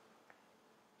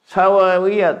 Sawa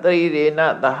we are 3 days,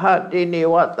 not the heart in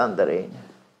what thundering.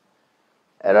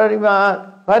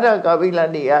 Erima Pada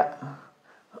Kavilania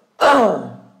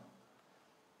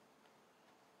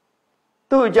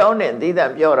 2 John and did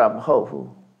them Yoram Hofu.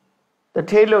 The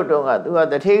tailor don't do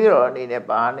the tailor in a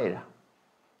banner.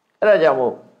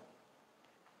 Rajamu.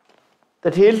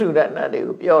 The tailor that not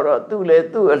Yora 2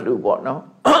 let 2 a lubon.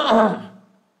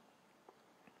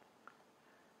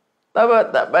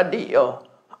 Tabata Badio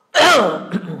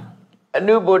a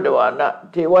new Buddha,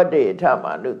 Tiwade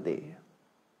Tama Nuti.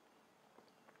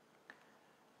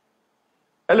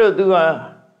 Hello,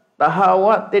 Dua, the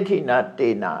Hawa Titina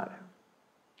Dinar.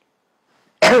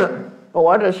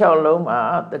 What a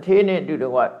shaloma, the Tini do the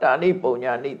what, Tani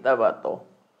Ponyani Tabato.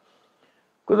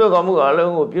 Kudogamu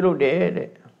alone, Pulo de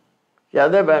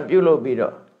Yadaban Pulo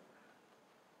Bido.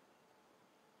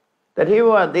 That he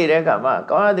was the Rekama,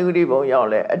 God do the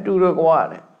Boyale, a Duro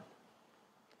Guare.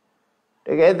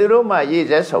 The Geduruma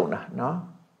is a sona, no?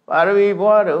 Paravi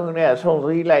Boru, near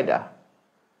Sonsi later.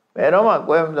 Veroma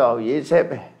Quemdo, ye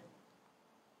sepe.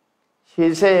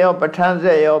 She say, oh,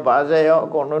 Patanze, oh, Baze, oh,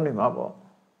 Cononimabo.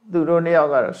 Duronia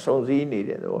got Sonsi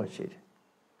needed, oh, shit.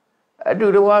 I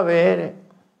do the one way,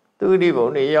 do the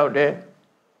bony out there.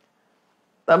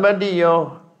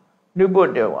 Tambadio,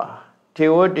 Nubodewa,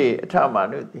 Teote,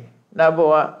 Tamanuti.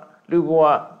 Naboa,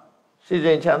 Luboa,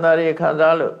 Sizin Chandari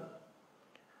Kanzalo.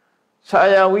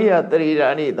 Saya we are 3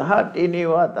 Rani, the heart in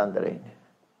you are thundering.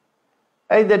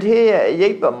 I that here,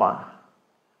 Yapama.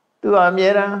 To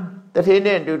Amira, that he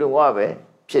didn't do the Wabe,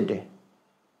 Chitty.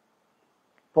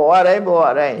 Poare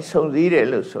Boare, so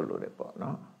zero Lusulu report,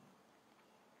 no?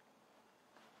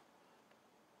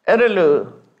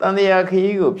 Erelu,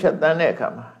 Tandiaki,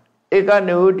 Chatanekama. Eka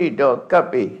Nuti dog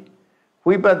copy.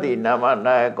 Wipati Nama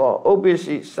Nayako,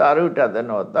 Obisi Saruta the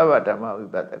no Tavatama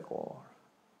Wipatako.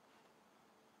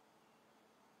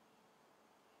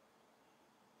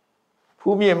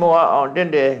 Fumi Moa on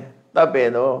Dende,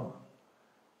 Tapedo.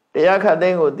 The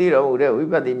Yakadengo Tiro,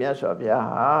 Wipati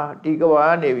Miasopia,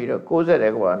 Tikoa Nevi, Cosa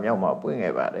de Guamama, Pung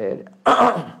about it.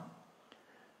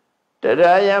 The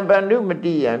Rayam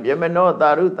Bandumati and Yameno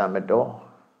Taruta Medo.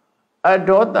 I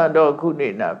don't know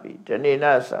Kuni Nabi,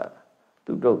 Teninasa.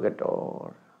 To do it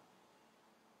all.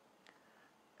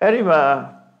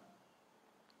 Erima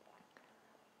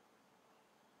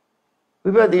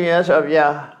Vipadias of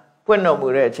Ya, Pueno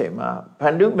Murechema,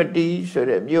 Pandumati, so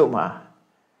the Muma.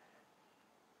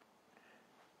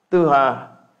 To her,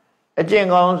 a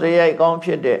jingon, the Yay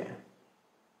Gomfide.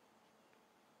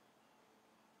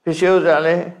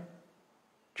 Pisiosale,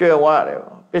 Jeware,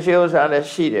 Pisiosale,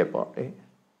 Side body.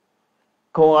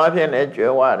 Coapian at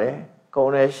Jeware,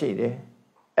 Cone Side.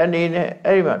 And in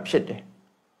Erima Pity.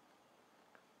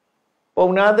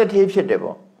 Pona the tip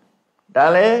shitable.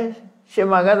 Dale,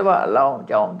 Shimagadwa long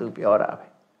John to Piora.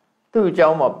 2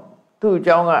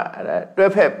 Jonga,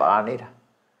 Drepe Barnita.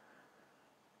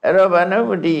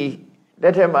 Erabanamudi,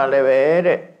 let him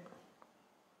alleviate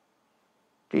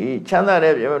the Chana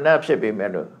Rev Napsipi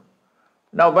Meadow.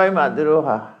 Now by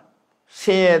Maduroha,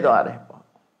 see Dore.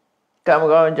 Come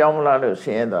go and Jamla to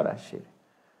see Dora shit.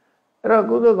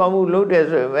 Ragudo Gamu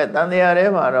Lutes met on the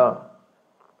Aremaro.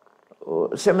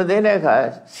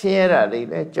 Semedeneca, Sierra,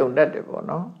 Jonatable,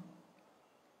 no?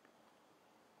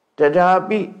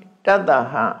 Tadabi,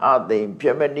 Tadaha, are the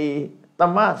Germany,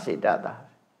 Tamasi Dada.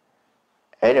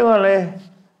 Anyway,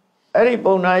 Eri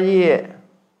Bonaye,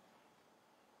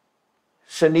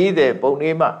 Sanide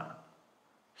Bonima,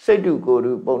 Sedu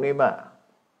Guru Bonima,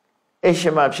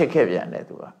 Eshima Chekevia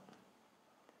Network.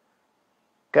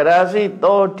 Karasi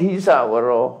to Tisa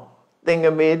waro,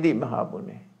 Tingamedi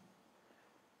Mahabune.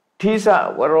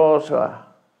 Tisa waro so.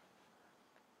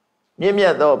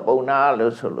 Nimia do Bona lo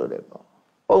soludebo.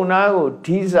 Bona go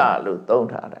Tisa lo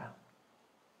don't have.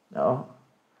 No.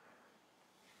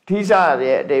 ထိစား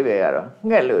ရဲ့အတိပ္ပယ်ကတော့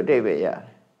ငှက်လို့အတိပ္ပယ်ရတယ်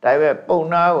ဒါပေမဲ့ပုံ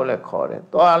နာကိုလည်းခေါ်တယ်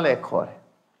သွားလည်းခေါ်တယ်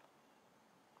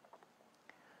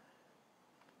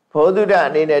ဘောဓုဒ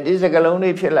အနေနဲ့ဒီစကလုံး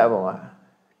လေးဖြစ်လာပုံက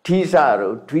ထိစား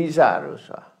တို့ဒွိစားတို့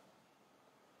ဆိုတာ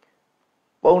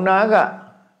ပုံနာက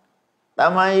တ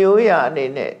မန်ရိုးရာအနေ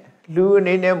နဲ့လူအ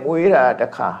နေနဲ့မွေးတာတ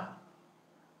စ်ခါ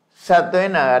ဆက်သွ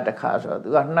င်းတာကတစ်ခါဆိုတော့သူ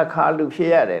ကနှစ်ခါလူဖြစ်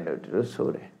ရတယ်လို့သူတို့ဆို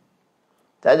တယ်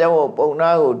ဒါကြောင့်မို့ပုံနာ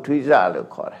ကိုဒွိစားလို့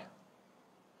ခေါ်တယ်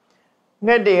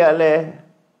ငှက်တွေကလည်း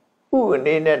ဥအ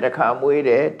နေနဲ့တစ်ခါမွေး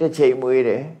တယ်တစ်ချိန်မွေးတ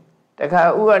ယ်တစ်ခါ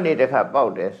ဥကနေတစ်ခါပေါ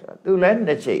က်တယ်ဆိုတော့သူလည်း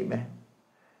နှစ်ချိန်ပဲ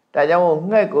ဒါကြောင့်မို့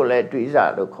ငှက်ကိုလည်းဒွိ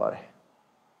စားလို့ခေါ်တယ်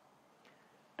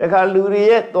တစ်ခါလူတွေ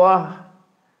ရဲ့သွား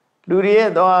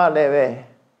လည်းပဲ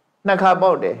နှစ်ခါ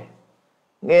ပေါက်တယ်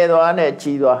ငယ်သွားနဲ့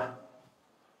ကြီးသွား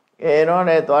ငယ်တော့လ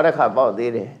ည်းသွားတစ်ခါပေါက်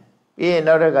သေးတယ်ပြီးရင်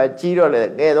နောက်တစ်ခါကြီးတော့လည်း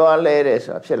ငယ်သွားလဲတယ်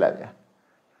ဆိုတာဖြစ်လာပြန်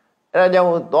အဲဒါကြောင့်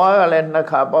သွားကလည်းနှစ်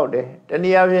ခါပေါက်တယ်တန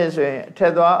ည်းအားဖြင့်ဆိုရင်အထ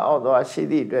က်သွားအောက်သွားရှိ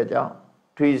သည့်အတွက်ကြောင့်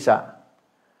ဒွိစ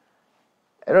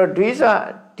အဲ့တော့ဒွိစဆို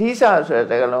တဲ့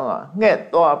စကားလုံးကငှက်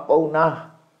သွားပုံနာ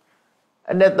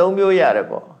အနဲ့၃မျိုးရတယ်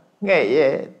ပေါ့ငှက်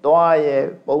ရဲ့သွားရဲ့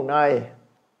ပုံနာရဲ့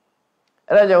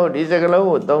အဲ့ဒါကြောင့်ဒီစကားလုံး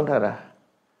ကိုသုံးထားတာ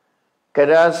က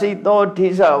ရာစီသောဒိ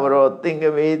စဝရောသင်္က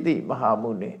မေတိမဟာမု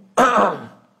နိ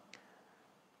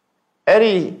အဲ့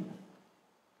ဒီ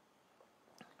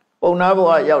ပုံနာဘ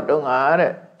ဝရောက်တော့ငါ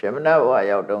တဲ့ဗြဟ္မဏဘဝ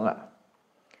ရောက်တော့ငါ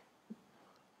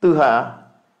သူဟာ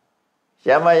ယ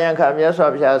မယံခမြတ်စွာ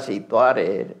ဘုရားစီသွားတ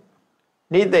ယ်တဲ့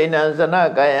နိသိဏံဇန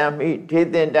ကာယမိထေ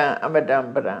သင်တံအမတံ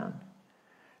ပရံ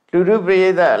လူထုပရိ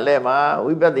သတ်လည်းမှာ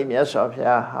ဝိပဿနာမြတ်စွာဘု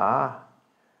ရားဟာ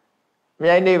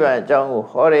မြိုင်နိဗ္ဗာန်အကြောင်းကို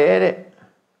ဟောတယ်တဲ့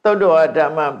သုတ္တဝဓ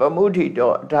မ္မပမုဋ္ဌိ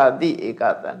တောအထာတိဧက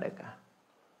တန္တက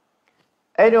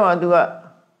အဲ့တော့သူက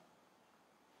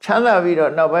ချမ်းသာပြီး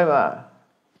တော့နောက်ပိုင်းမှာ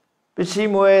ပစ္စ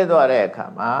ည်းမွဲသွားတဲ့အခါ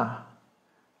မှာ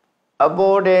အ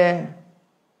ပေါ်တဲ့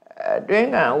တွင်း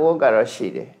ငံဝတ်ကတော့ရှိ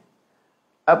တယ်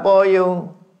အပေါ်ယုံ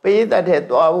ပေးတတ်တဲ့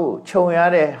သွားဖို့ခြုံရ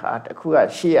တဲ့ဟာတစ်ခုက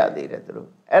ရှိရသေးတယ်သူတို့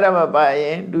အဲ့ဒါမှပါရ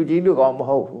င်လူကြီးလူကောင်းမ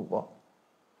ဟုတ်ဘူးပေါ့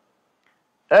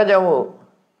အဲ့ဒါကြောင့်မို့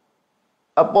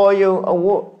အပေါ်ယုံအဝ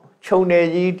တ်ခြုံနေ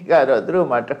ကြီးကတော့သူတို့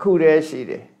မှာတစ်ခုတည်းရှိ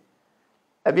တယ်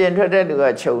အပြင်ထွက်တဲ့လူက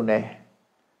ခြုံတယ်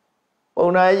ပုံ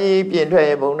နာကြီးပြင်ထွက်ရ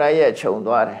င်ပုံနာကြီးကခြုံ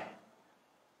သွားတယ်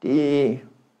ဒီ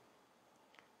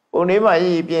ပုံနေမ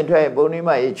ကြီးပြင်ထွက်ရင်ပုံနေမ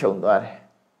ကြီးခြုံသွားတယ်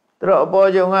သူတို့အပေါ်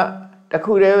ယုံကတစ်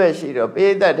ခုတည်းပဲရှိတော့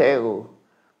ပေးတတ်တဲ့ကို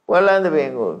ပွဲလန်းသဘင်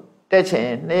ကိုတက်ချင်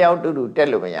နှစ်ယောက်တူတူတက်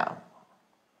လို့မရဘူး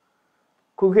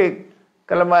ခုခေတ်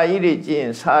ကလမကြီးတွေကြည့်ရ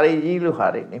င်စာရီကြီးလို့ဟာ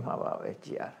တွေနေမှာပါပဲကြ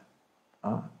ည်ရတာ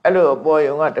နော်အဲ့လိုအပေါ်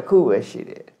ယုံကတစ်ခုပဲရှိ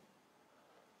တယ်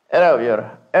အဲ့ဒါပြောတာ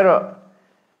အဲ့တော့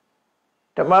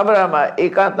ဓမ္မပဒမှာဧ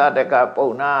ကတတကပုံ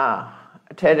နာ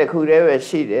အထက်တစ်ခုတည်းပဲ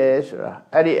ရှိတယ်ဆိုတာ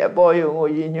အဲ့ဒီအပေါ်ယုံကို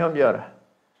ရည်ညွှန်းပြောတာ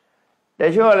တ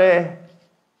ချို့လည်း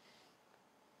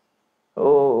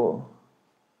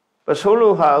ပစိုး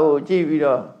လိုဟာကိုကြည့်ပြီး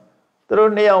တော့သူ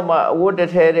တို့နှစ်ယောက်မှအဝတ်တစ်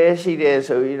ထည်တည်းရှိတယ်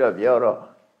ဆိုပြီးတော့ပြောတော့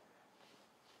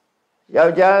ယော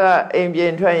က်ျားကအိမ်ပြ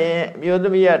င်ထွက်ရင်အမျိုးသ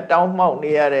မီးကတောင်းမှောက်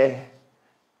နေရတယ်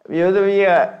အမျိုးသမီးက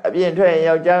အပြင်ထွက်ရင်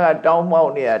ယောက်ျားကတောင်းမှော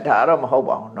က်နေရဒါတော့မဟုတ်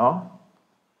ပါဘူးเนาะ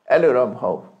အဲ့လိုတော့မ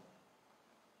ဟုတ်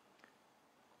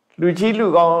လူကြီးလူ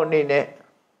ကောင်းအနေနဲ့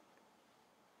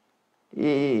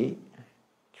ဒီ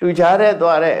လူချားတဲ့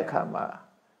သွားတဲ့အခါမှာ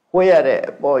ဝှေ့ရတဲ့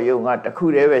အပေါ်ယုံကတစ်ခု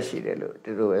တည်းပဲရှိတယ်လို့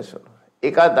ဒီလိုပဲဆိုလို့ဧ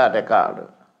ကတတက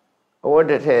လို့အဝတ်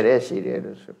တစ်ထည်တည်းရှိတယ်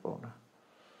လို့ဆိုပုံတာ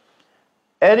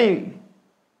အဲ့ဒီ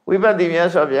ဝိပဿနာမြတ်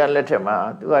စွာဘုရားလက်ထက်မှာ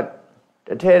သူကတ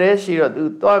စ်ထည်တည်းရှိတော့သူ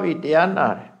သွားပြီးတရားနာ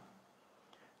တယ်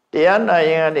တရားနာ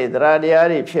ရင်ကနေသရတရား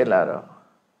တွေဖြစ်လာတော့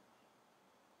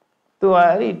သူက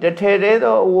အဲ့ဒီတစ်ထည်တည်း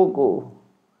သောအဝတ်ကို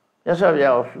မြတ်စွာဘု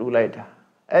ရားကိုလှူလိုက်တာ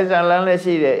အဲ့ဇာလန်းလည်း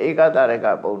ရှိတဲ့ဧကတရက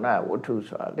ပုံနာဝတ္ထု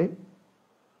ဆိုတာလေ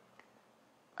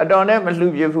အတော်နဲ့မလှူ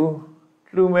ပြဘူး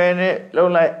လှူမယ်နဲ့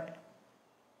လုံးလိုက်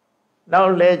နော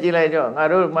က်လဲကြည့်လိုက်တော့ငါ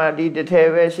တို့မှဒီတစ်ထည်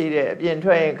ပဲရှိတယ်အပြင်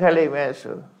ထွက်ရင်ခက်လိမ့်မယ်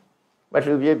ဆိုမ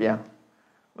လှူပြပြန်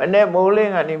မနဲ့မိုးလ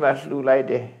င်းကနေမှလှူလိုက်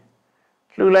တယ်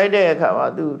လှူလိုက်တဲ့အခါမှာ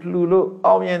သူလှူလို့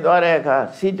အောင်မြင်သွားတဲ့အခါ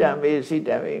စိတံ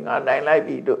မေငါနိုင်လိုက်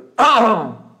ပြီတို့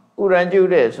ဥရံကျု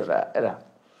တဲ့ဆိုတာအဲ့ဒါ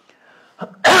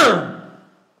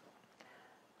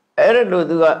အဲ့လို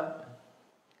သူက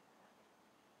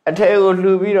အထဲကို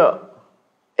လှူပြီးတော့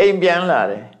အိမ်ပြန်လာ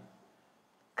တယ်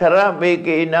ခရမေ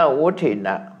ကေနဝဋ္ဌေန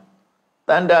တ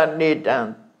န္တနေတံ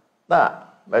သ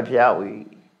မဖျားဝီ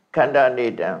ခန္ဓာနေ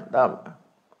တံသ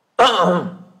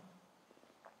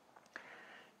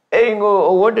အိမ်ကို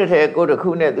အဝတ်တစ်ထည်ကိုတစ်ခု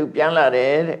နဲ့သူပြန်လာတ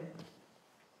ယ်တဲ့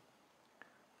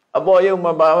အပေါ်ယုံမ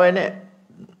ပါဝဲနဲ့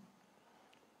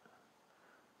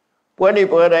ပွဲနေ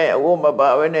ပွဲတိုင်းအဝတ်မပါ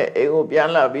ဝဲနဲ့အိမ်ကိုပြန်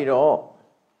လာပြီးတော့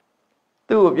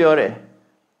သူ့ကိုပြောတယ်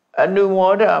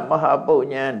Anumoda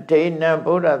Mahapunyan, Dana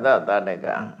Buddha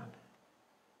Datanaka.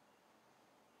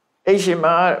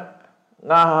 Ishima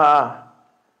Naha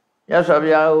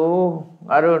Yasabyahu,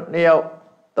 Aru Neo,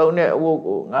 Tone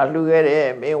Wuku,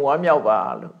 Nalugere, Me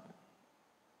Wamyabalu.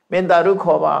 Mindaru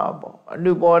Kova, a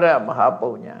new border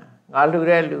Mahapunya,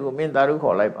 Nalurelu, Mindaru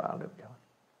Kolaiba.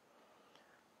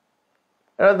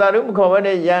 Darum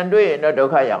Kovane Yandui no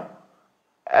Dokayam.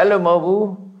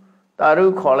 Elumobu,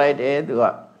 Daru Kolai de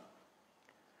Dua.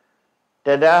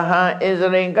 Tadaha is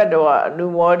an Ingadua,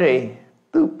 New Mode,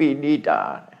 Tupi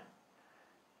Nita.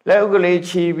 Locally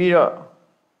Chibiro,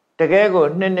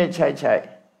 Tagago, Nene Chai Chai,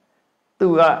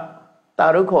 Tua,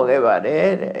 Daru Koleva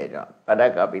de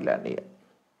Padakabilani.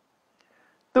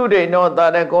 Today, no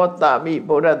Tadago Tami,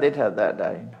 Boda Deta that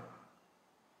day.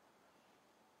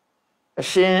 A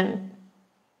shin.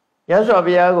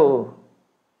 Yasabiago,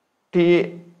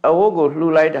 T. Awogo,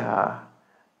 who light her,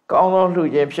 come on to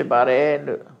James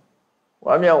Bare,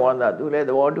 Wamia wanda, do let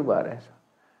the water bares.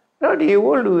 Not you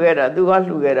will do it, do not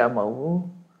look at a move.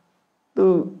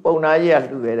 Do Bonaya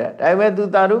together. I went to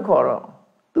Tarukoro,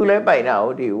 to let by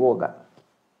now, the Woga.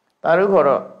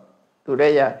 Tarukoro,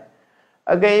 today.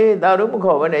 Again,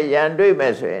 Tarumuko when a yan do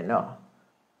message, no.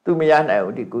 To me, I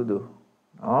know the good.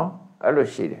 No, I don't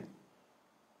see it.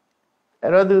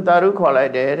 Eradu Taru Kolai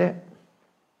dere.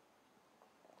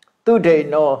 Today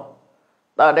no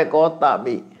Tadekota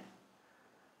be.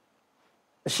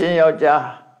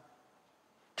 Shinyoja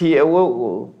Tia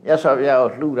Wogu, Yasavia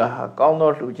Luda,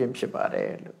 Gono to Jim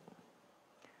Shipare.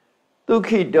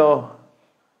 Tukido,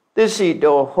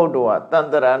 Tisido, Hodoa,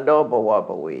 Tandarando,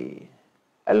 Bawabawi.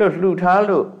 Elo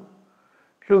Lutalu,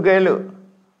 Lugelu,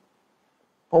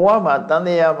 Pawama,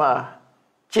 Tandayama,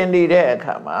 Chindi de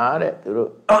Kamare.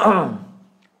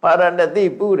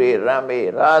 Paranati Puri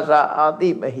Rame Raza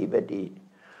Adi Mahibadi.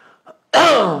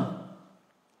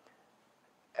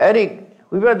 Eric,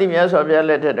 we got the years of your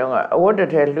letter. I want to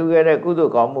tell you a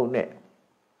good commune.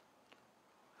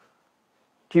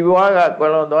 Tiwaga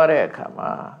Colondore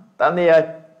Kama,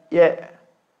 Tania yet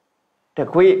the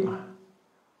queen.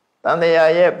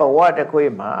 Tania yet, but what a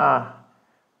queen,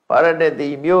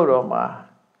 Paranati Muroma,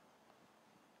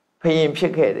 Payim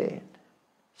Shikere.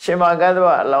 Shima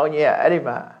Gadwa, Launia,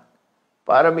 Arima,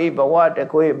 Parami Bawata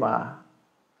Kuima,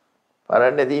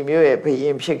 Paranadi Mue,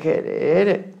 Payim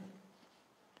Shikere.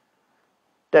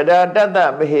 Tada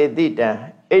Dada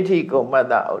Behedita, Etiko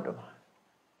Mada Odom.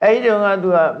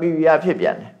 Aidonga Mivia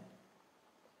Pipian.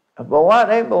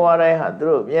 Baware had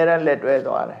drew, Yera let red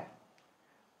water.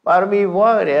 Parami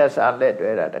warriors are let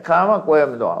red, the Kama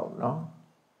Quem dog, no?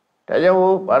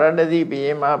 Tajawu, Paranadi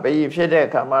Pima, Payim Shede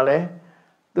Kamale.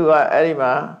 Tua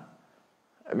Arima,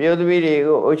 Mudvidi,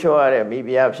 Ochoare,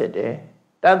 maybe upset.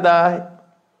 Tata,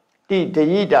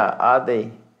 Tita, are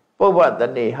they? Popa the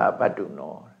Neha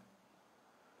Patuno.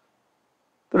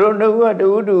 Through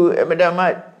do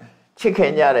Emadama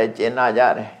chicken yare, Jena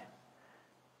yare.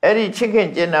 Any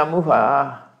chicken Jena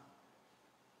Mufa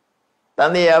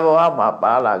Tandiaba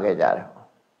Pala Gajaro.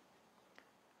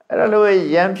 I don't know,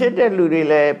 Yamshit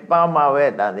Lurile, Pama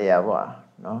wet Tandiaba,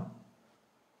 no?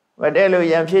 But Elu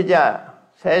Yamshija,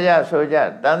 Seja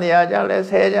Soja, Dandiaja, let's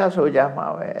Seja Soja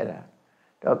Mawera.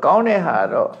 The County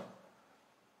Haro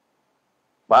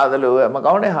Padalu,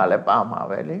 Macone Hale Pama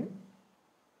Valley.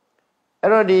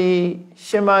 Erodi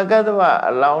Shima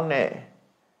Gadwa, Laune,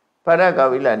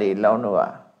 Paragavilani,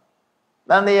 Launua.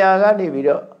 Dandiaga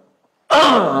Divido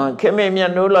Kemia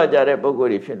Nula Jare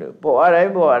Boguri Filu,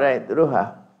 Boare,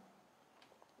 Druha.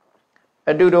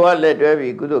 I do the one let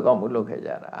very good to come look at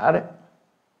Jara.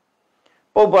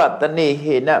 Popa Tani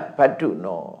Hina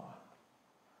Patuno.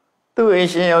 Tu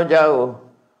Asian Jao,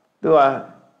 do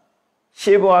a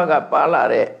Shibuaga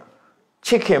Palare,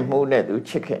 chicken moon to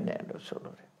chicken and so.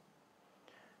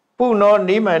 Puno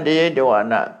Niman de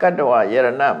Doana, Katawa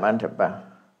Yerana Mantapa.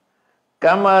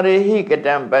 Kamari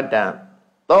Hikatam Patan,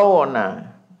 Tona.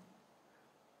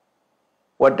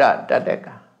 What that,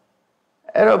 Tateka?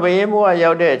 Aerobayemo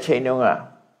Yaude Chinunga.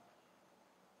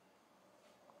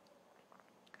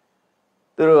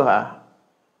 Through her.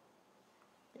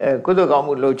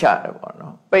 Kudugamu Luchata,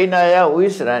 Painaya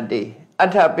Wisrandi,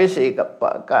 Ata Bisi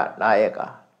Kapaka Nayaka.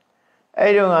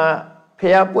 Aidunga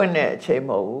Piapune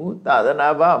Chemo,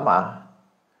 Tadanabama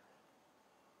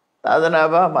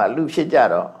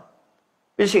Luchijaro,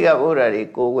 Bisiga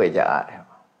Urari, go with Jar.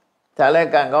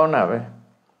 Talekangona.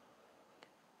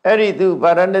 Eridu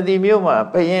Baranda di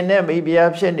Muma, Payene may be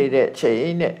absent at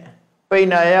Chain.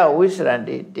 Painaya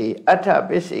Wisrandi, the Ata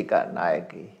Bisiga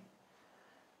Nayaki.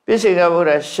 Bisiga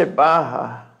Ura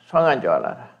Shibaha,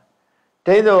 Swangajola.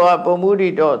 Tedoa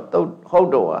Pomudi do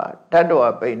Hodoa,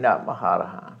 Tadoa Paina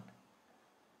Maharahan.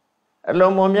 အ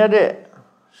လုံးမမြတ်တဲ့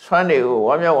ဆွမ်းတွေကို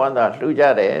ဝါမြောက်ဝမ်းသာလှူကြ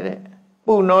တယ်တဲ့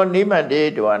ပုနောနိမတေ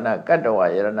တဝနာကတ္တဝ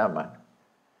ယရဏမံ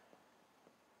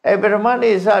ပထမ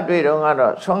နေ့စတွေ့တော့က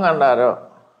တော့ဆွမ်းကလာတော့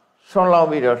ဆွမ်းလောင်း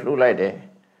ပြီးတော့လှူလိုက်တယ်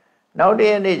နောက်တ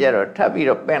ည့်နေ့ကျတော့ထပ်ပြီး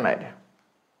တော့ပင့်လိုက်တယ်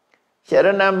ယရ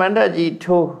ဏမန္တကြီး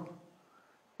ထိုး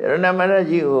ယရဏမန္တ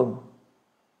ကြီးကို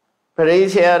ပရိ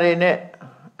ဆရာတွေနဲ့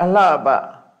အလှပ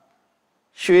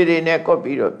ရွှေတွေနဲ့ကော့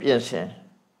ပြီးတော့ပြင်ဆင်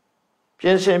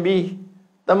ပြီး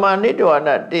တမဏိတဝ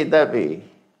နာတေတတ်ပြီ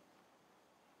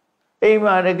အိမ်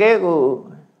မှာတကယ်ကို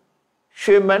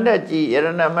ရွှေမန္တကြီးယရဏ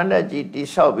မန္တကြီးတိ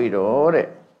ဆောက်ပြီးတော့တဲ့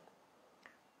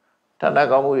ဌာန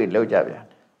ကောင်းမှုတွေလုပ်ကြပြန်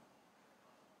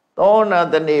သောနာ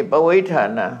တနေပဝိဌာ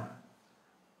ဏ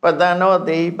ပတန်တော်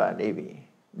သိပါနေပြီ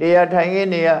နေရာထိုင်ခင်း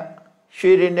နေရ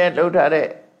ရွှေတွေနဲ့လှုပ်ထားတဲ့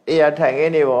နေရာထိုင်ခ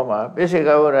င်းတွေပေါ်မှာပိစိက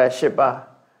ဝရ၈ပါး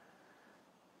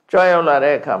ကြွားရောက်လာ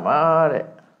တဲ့အခါမှာတဲ့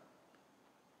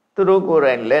သူတို့ကိုယ်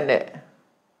တိုင်လက်နဲ့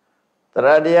တ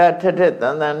ရားတရားထက်ထက်တ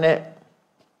န်တန်နဲ့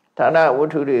ဌာနဝ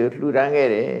တ္ထုတွေလှူဒန်းခဲ့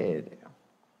တယ်တဲ့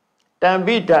တံ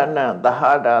ပိဒါနသ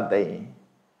ဟာဒသိ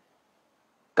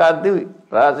ကာတု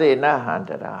ရာဇေနဟန္တ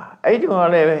ရာအဲ့ဒီမှာ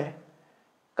လည်းပဲ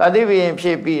ကာတိဘိရင်ဖြ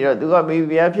စ်ပြီးတော့သူကမိ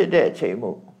ဖုရားဖြစ်တဲ့အချိန်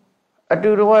မို့အတူ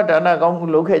တဝဒါနကောင်းမှု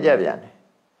လုပ်ခဲ့ကြပြန်တယ်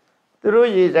သူတို့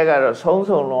ရည်စက်ကတော့ဆုံး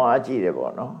လွန်အားကြီးတယ်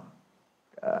ပေါ့နော်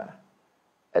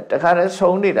တခါတည်း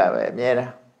ဆုံးနေတာပဲအမြဲတ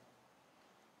မ်း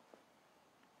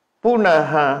ပုဏ္ဏ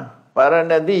ဟံပါရ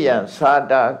ဏတိယံသာ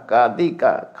တာကာတိက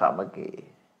ခမကေ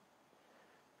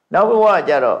နောက်ဘဝ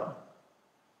ကျတော့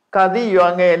ကာတိရွာ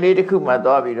ငယ်လေးတစ်ခုမှ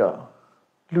သွားပြီးတော့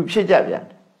လူဖြစ်ကြပြန်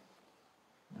တယ်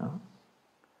နော်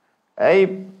အဲ့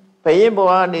ဘယင်းဘ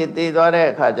ဝနေတည်သွားတဲ့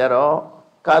အခါကျတော့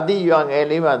ကာတိရွာငယ်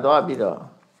လေးမှသွားပြီးတော့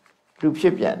လူဖြ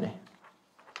စ်ပြန်တယ်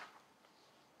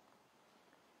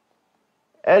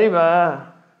အဲ့ဒီမှာ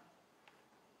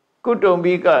ကုတုံ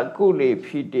ဘိကကုလေ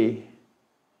ဖိတေ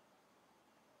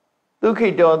ဒုက္ခိ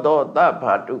တောသောသဗ္ဗ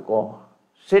တုကော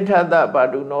စိဋ္ဌတဗ္ဗ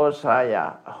တုနောသာယ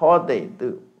ဟောတိတု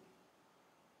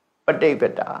ပဋိပ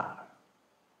တာ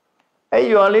အဲ့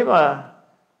ရွာလေးမှာ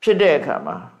ဖြစ်တဲ့အခါ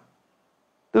မှာ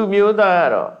သူမျိုးသားက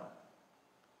တော့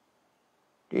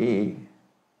ဒီ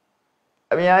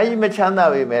အများကြီးမချမ်းသာ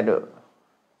ပေမဲ့လို့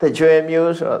တကြွယ်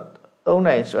မျိုးဆိုတော့သုံး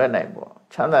နိုင်ဆွဲနိုင်ပေါ့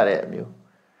ချမ်းသာတဲ့အမျိုး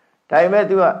ဒါပေမဲ့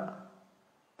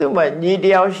သူ့မှာညီတ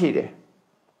ယောက်ရှိတယ်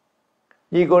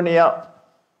ညီကိုနှစ်ယောက်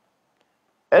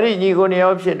အဲ့ဒီညီကိုနှစ်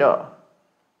ယောက်ဖြစ်တော့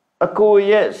အကို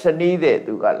ရဲ့ဇနီးတဲ့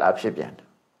သူကလာဖြစ်ပြန်တယ်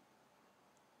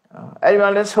အဲ့ဒီမှာ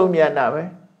လဲဆုံးမြန်တာပဲ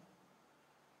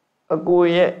အကို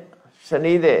ရဲ့ဇ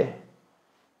နီးတဲ့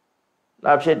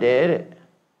လာဖြစ်တယ်တဲ့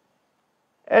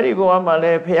အဲ့ဒီဘဝမှာ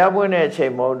လဲဖျားပွင့်တဲ့အချိ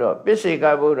န်မဟုတ်တော့ပိစိက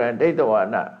ဗုဒ္ဓံဒိဋ္ဌဝါ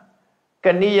နက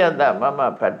နိယတမမ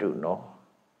ဖတ်တုနော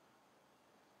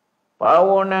ဘာဝ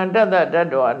နံတတ္တတတ္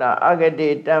တဝါနအာဂတိ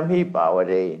တံမိပါဝ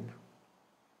ရေ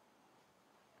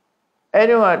အဲ့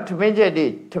ဒီမှာထမင်းချက်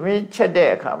တဲ့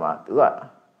အခါမှာသူက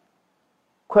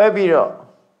ခွဲပြီးတော့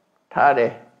ထားတ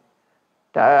ယ်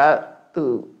ဒါက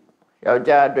သူ့ယော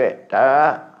က်ျားအတွက်ဒါ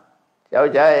ကယော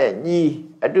က်ျားရဲ့ညီ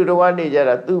အတူတဝနေကြ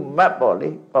တာသူ့မတ်ပေါ့လေ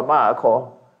ဗမာအခေါ်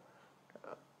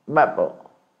မတ်ပေါ့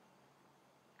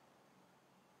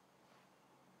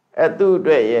အဲ့သူ့အ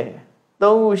တွက်ရဲ့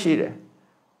၃ခုရှိတယ်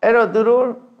အဲ့တော့သူတို့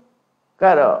က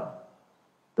တော့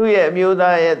သူ့ရဲ့အမျိုး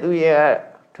သားရဲ့သူ့ရဲ့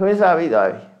ထွေးစားပြီးသွား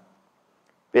ပြီ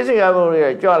ပိစိကဘု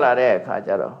ရားကြွလာတဲ့အခါ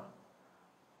ကျတော့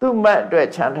သူ့မတ်အတွက်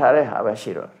ခြံထားတဲ့ဟာပဲ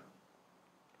ရှိတော့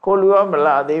ကိုလူကမ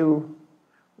လာသေးဘူး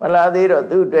မလာသေးတော့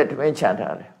သူ့အတွက်ထမင်းခြံ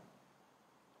ထားတယ်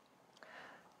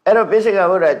အဲ့တော့ပိစိက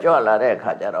ဘုရားကြွလာတဲ့အ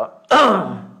ခါကျတော့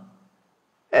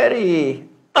အဲ့ဒီ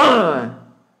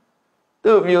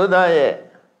သူ့မျိုးသားရဲ့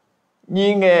ညီ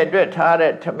ငယ်အတွက်ထား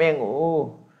တဲ့ထမင်းကို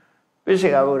ပိစိ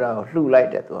ကဗုဒ္ဓကိုလှူလိုက်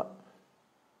တယ်သူက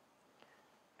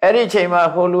အဲ့ဒီချိန်မှာ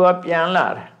ဟိုလူကပြန်လာ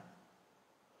တယ်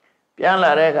ပြန်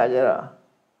လာတဲ့အခါကျတော့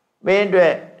မင်းအတွ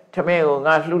က်ထမင်းကို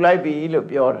ငါလှူလိုက်ပြီလို့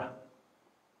ပြောတာ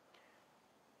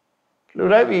လှူ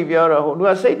လိုက်ပြီပြောတော့ဟိုလူ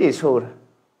ကစိတ်တွေဆိုးတယ်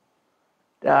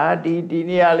ဒါဒီ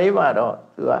နေရာလေးမှာတော့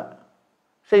သူက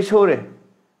စိတ်ဆိုးတယ်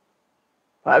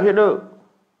ဘာဖြစ်လို့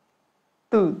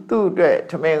သူ့အတွက်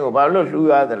ထမင်းကိုဘာလို့လှူ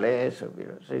ရတယ်လဲဆိုပြီး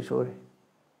တော့စိတ်ဆိုးတယ်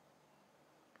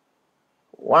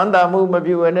ဝန္တာမှုမ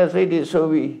ပြုဝဲနဲ့စိတ်တွေဆိုး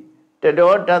ပြီးတ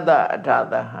တောတတ္တအထာ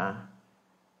တဟံ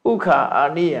ဥခာအာ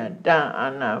နိယံတံအာ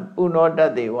နံပုနောတ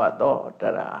တေဝသောတ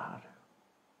ရာ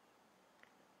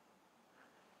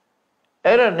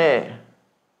အဲ့ဒါနဲ့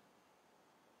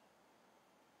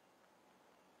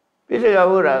ပိစိက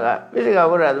ဗုဒ္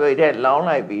ဓသဘိတ်ထဲလောင်း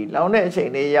လိုက်ပြီးလောင်းတဲ့အချိ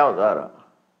န်လေးရောက်သွားတော့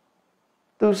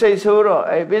သူစိတ်ဆိုးတော့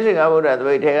အဲ့ပိစိကဗုဒ္ဓသ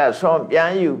ဘိတ်ထဲကဆွမ်းပြ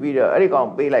န်ယူပြီးတော့အဲ့ဒီကောင်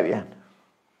ပေးလိုက်ပြန်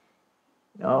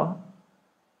နော်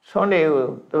ဆွမ်းတွေကို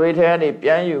သဘိတ်ထဲကနေပြ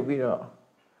န်ယူပြီးတော့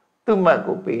သူ့မတ်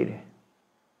ကိုပေးတယ်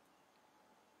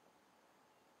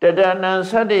Tadanan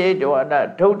Sadi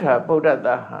Dwana Dota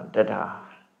Bodatahan Dada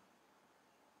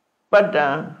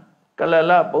Patan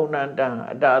Kalala Bonandan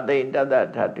Adade Dada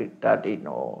Tati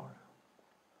no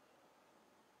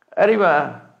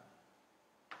Arriba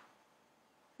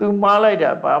Tu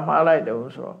Malaida Pa Malaida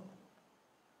also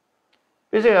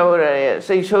Pisagavura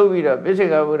say so vida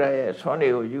Pisagavura Sonny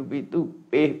you be two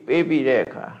baby there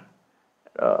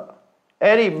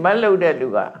Eri Malo de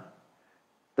Luga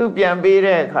Tu Pian be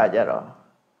there Kajaro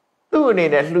Tu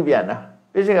need a Lubiana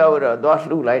Pisagavura does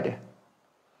look like it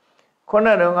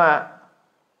Conadonga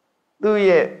Tu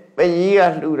ye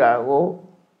Payia Lura go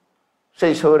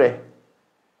say sorry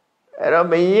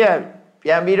Romania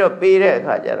Piamiro Pere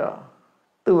Kajaro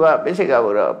Tu are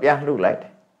Pisagavura Pian look like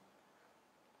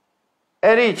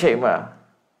Eri Chema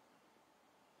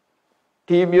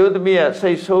Team Yudmia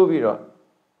say so viro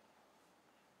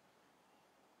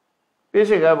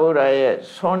Pisagavura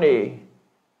Sony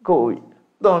go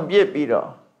don't be a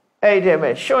biro. Eight him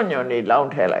a shonny long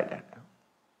tail like that.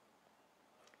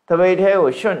 The way they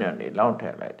was shonny long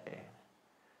tail like that.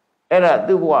 Era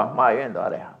do what my end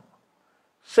or there.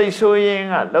 Say so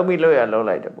young and love me lawyer low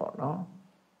like the ball, no?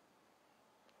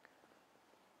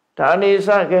 Tani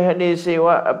Sakahani see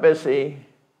what a bessie,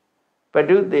 but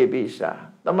do they be sa?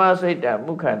 The Masita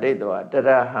Mukan de doa,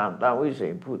 Dada that we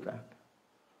say put that.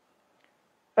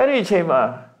 Any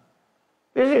chamber,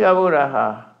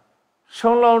 Pisagavura,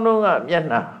 so long no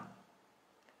Vienna.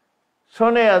 So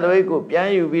near the way go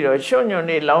pian you be a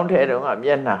shonny long tail on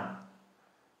Vienna.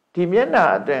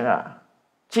 Timiana denga,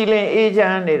 Chile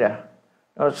agent neither.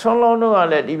 No so long no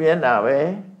let Vienna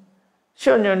way.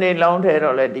 Shonny long tail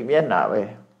or let Vienna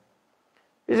way.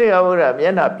 Pisagavura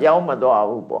Vienna Piaumadoa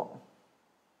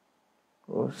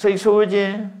Ubo. Say so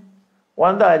again,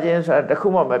 one dajins at the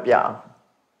Kuma Mapia.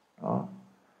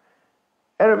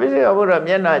 Pisagavura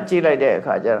Vienna Chile de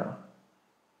Kajaro.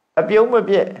 A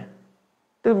Piumapia.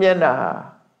 Tu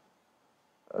Vienna.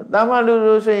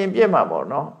 Damalu say in Piemabo,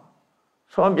 no?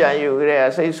 Some you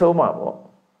say so much.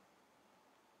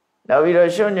 Now we are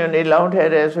showing you the long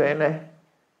head as well.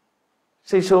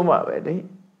 Say so much, ready?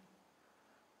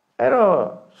 I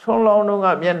don't so long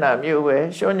no Vienna, you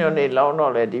were showing you the long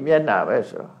knowledge, the Vienna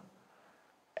vessel.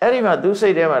 Anyone do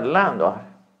say them at land or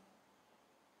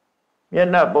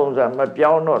Vienna bones are my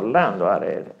piano land or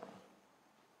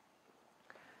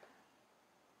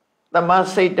the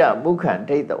Masita Bukan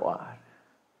take the water.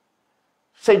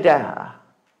 Say that.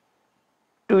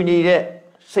 Do need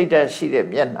it, say that she them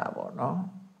Yenna, no?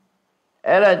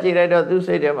 Era Girado do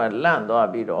say them at land or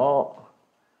be all.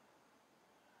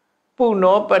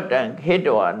 Puno Patan,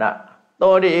 Hedoana,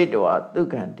 Tori Edoa,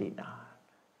 Ducantina.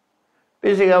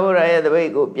 Pisagavura the way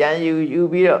go, Pian you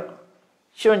be up.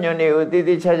 Shun your new did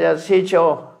each other,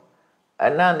 Secho,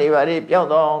 and Nani Vari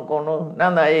Piano, Gono,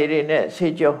 Nana Erine,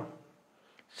 Secho.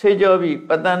 Sejo be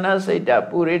Patana Seta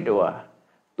Puridoa,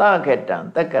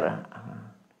 Taketan, Takara.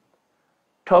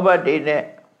 Toba dine,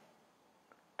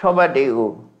 Toba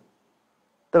degu,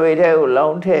 the way they will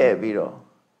long hair below.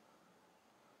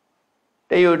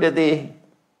 They would the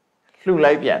flew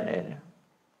like Pian.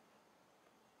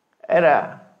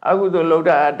 Era, I would load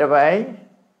at the way,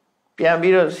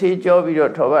 Piambiro see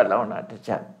Jobio Toba long at the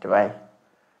chat, the way.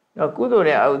 No good on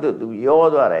I would do your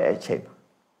daughter a chip.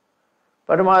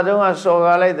 But Madonna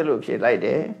saw like the look she like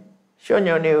there, shown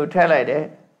your new tell like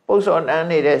there, post on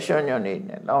any there, shown your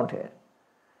need, long hair.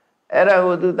 Era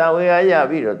would do that way I have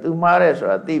to Mares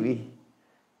or a TV.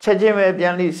 Chajime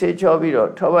Pianli say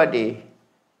Chobiro, Tobadi,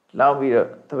 Lambiro,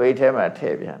 the way him at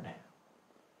Tavian.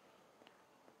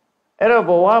 Era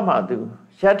Boama do,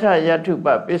 Shata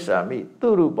Yatuba Pisami,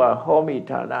 Turuba, Homi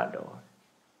Tanado.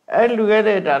 And look at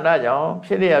it, Anajo,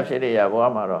 Sidia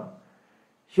Boamaro.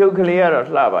 Show clear of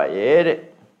lava,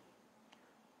 yet.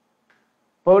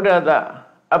 Podada,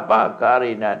 Apa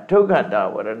Karina,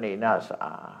 Tokanda, what a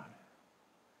Nasa.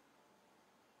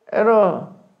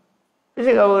 Ero,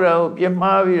 Pisagavura,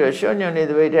 Piamavi, shown you need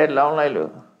the way that long like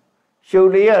look. Show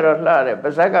the air of Lade,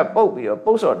 Pasaka Popi or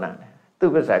Posonan, to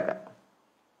Pasaka.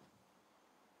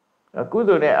 A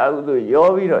good day, I would do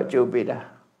your video, Jupiter.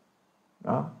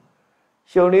 No?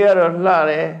 Show the air of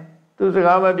Lade, to the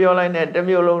Gama Bioline at the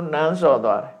Mulo Nance or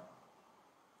that.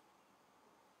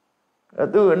 A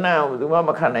do now, the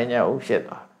Mama Canania, who said,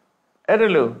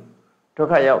 Edelu, took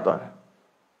her out.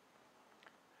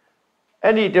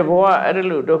 Any Devoa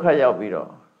Edelu Dokaya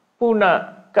Viro.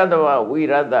 Puna Kadava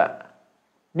Virada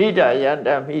Nida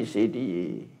Yanda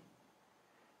Misidi.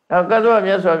 Now Kadwa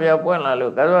Miasovia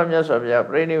Puanalu, Kadwa Miasovia,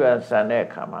 Preniva Sane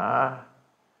Kama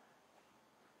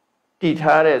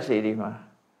Titare Sidima.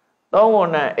 Don't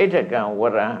want to Etakan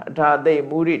Wara, Ta de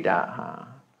Murita.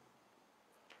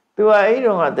 သူကအဲ့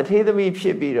တော့ကတထေးသမီးဖြ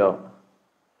စ်ပြီးတော့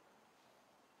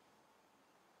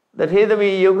တထေးသ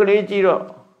မီးယုတ်ကလေးကြည့်တော့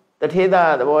တထေး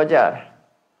သားသဘောကျတယ်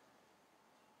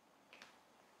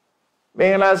မ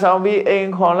င်္ဂလာဆောင်ပြီးအိမ်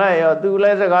ခေါ်လိုက်ရောသူလ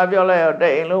ည်းစကားပြောလိုက်ရော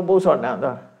တဲ့အိမ်လုံးပုတ်ဆော်နံ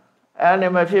သွားအဲ့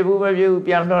နဲ့မဖြစ်ဘူး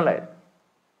ပြန်လွှတ်လိုက်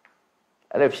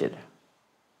အဲ့ဒါဖြစ်တယ်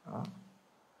နော်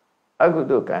အကု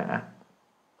သိုလ်ကံ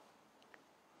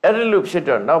အဲ့ဒီလိုဖြစ်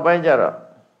တော့နောက်ပိုင်းကျတော့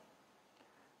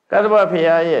ကတ္တဗဘု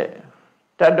ရားရဲ့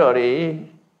တတ်တော်တွေ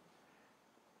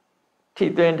ထိ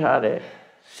သွင်းထားတဲ့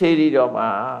စေတီတော်မှာ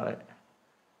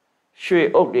ရွှေ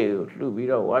အုပ်တွေကိုလှူပြီး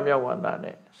တော့ဝမ်းမြောက်ဝမ်းသာ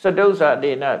နဲ့စတုစ္ဆ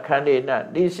ဒေနခန္ဓေန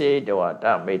တိစေတဝတ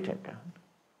မိထကံ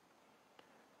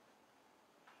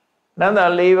နန္ဒ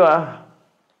၄ပါး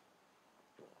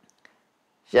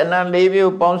ယန္တ၄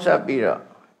မျိုးပေါင်းစပ်ပြီးတော့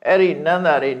အဲ့ဒီနန္ဒ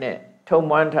တွေနဲ့ထုံ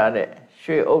မွမ်းထားတဲ့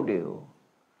ရွှေအုပ်တွေကို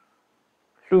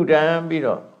လှူဒန်းပြီး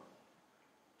တော့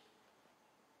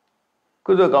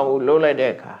ကုသိုလ်ကောင်းမှုလုပ်လိုက်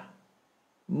တဲ့အခါ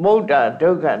မုဒ္ဒဒု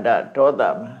က္ခန္တဒေါသ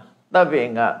မသဗ္ဗ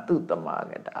င်္ဂသူတမ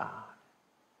ဂတာ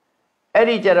အဲ့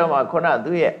ဒီကြတော့မှခုန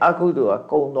သူ့ရဲ့အကုသိုလ်က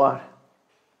ကုံသွားတယ်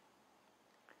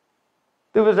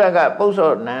သူပါဇက်ကပု္ပ္ပ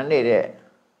စောနံနေတဲ့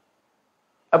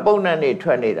အပုပ်နံနေထွ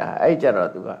က်နေတာအဲ့ကြတော့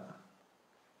သူက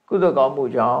ကုသိုလ်ကောင်းမှု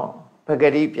ကြောင့်ပဂ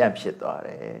တိပြန်ဖြစ်သွားတ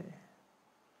ယ်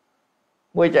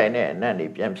မွေးကြိုင်တဲ့အနတ်နေ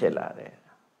ပြန်ဖြစ်လာတယ်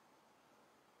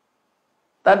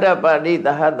တတ္တပါဠိသ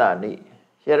ဟတနိယ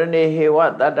ရဏေဟေဝ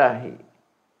တတ္တဟိ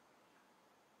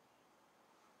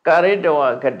ကာရိတဝ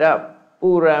ကတပူ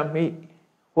ရမိ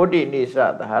ဝဋ္ဌိနိစ္စ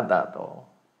သဟတတော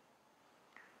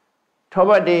ထောပ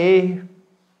တိ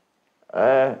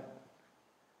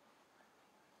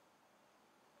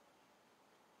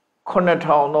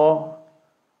9000သော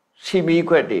စီမီ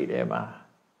ခွက်တွေထဲမှာ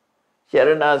ယရ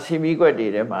ဏစီမီခွက်တွေ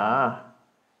ထဲမှာ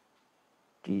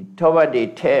ဒီထောပတိ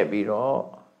ထဲ့ပြီးတော့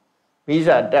မိ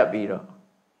စာတက်ပြီးတော့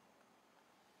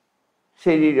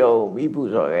စေတီတော်ကိုမိပူ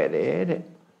ဇော်ခဲ့တယ်တဲ့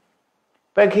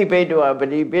ပက္ခိပိတ္တဝပ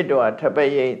တိပိတ္တဝထပ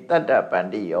ယိတတ္တပန္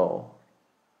တိယော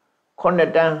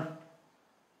9တန်း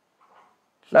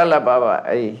လှပါ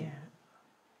အဲ့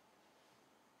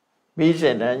မိစ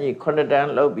င်တန်းကြီး9တန်း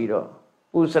လောက်ပြီးတော့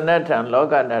ပုစနထံလော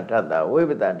ကနာထတဝိ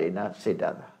ပတန္တေနစေတ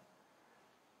သာ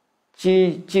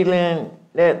ကြည်လင်း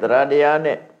တဲ့တရားတရား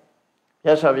နဲ့မြ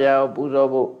တ်စွာဘုရားကိုပူဇော်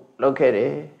ဖို့လုပ်ခဲ့တ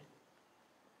ယ်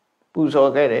ပူ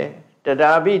ဇော်ခဲ့တယ်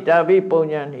တာဘိပုံ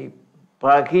ညာနိ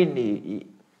ဘာခိနိ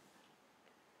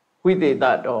ဝိသေတ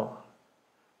တော်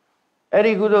အဲ့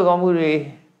ဒီကုသိုလ်ကောင်းမှုတွေ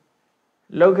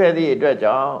လုပ်ခဲ့သည့်အတွက်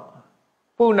ကြောင့်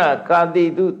ပုဏ္ဏကာတိ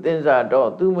တုသင်္ဇာတော်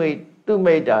သူ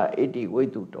မိတ်တာဣတိဝိ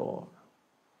တုတော်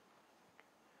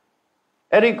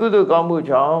အဲ့ဒီကုသိုလ်ကောင်းမှု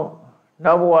ကြောင့်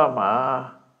နောက်ဘဝမှာ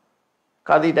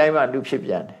ကာတိတိုင်းမှာလူဖြစ်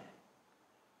ပြန်တယ်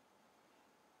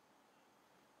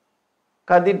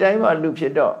ကာတိတိုင်းမှာလူဖြ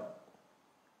စ်တော့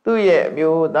သူ့ရဲ့အ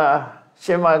မျိုးသားရှ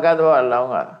င်မကတ္တဝအလော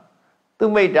င်းကသူ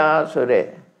မိတ်တာဆိုတဲ့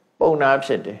ပုံနာဖြ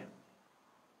စ်တယ်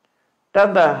တ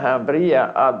တ္တဟံပရိယ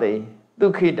အာသိဒု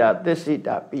က္ခိတာသစ္စိ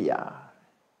တာပိယ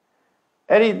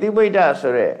အဲ့ဒီသူမိတ်တာ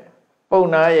ဆိုတဲ့ပုံ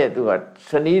နာရဲ့သူက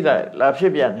ဇနီးသားလာဖြ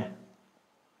စ်ပြန်တယ်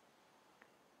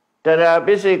တရာ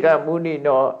ပိစိကမုနိ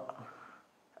နော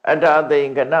အတ္တသိ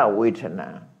င်္ဂနဝေထနံ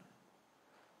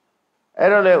အဲ့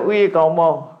တော့လေဥယျကောင်း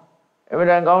မောအမှန်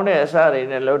တန်ကောင်းတဲ့အစတွေ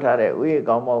နဲ့လှုပ်ထားတဲ့ဥယျ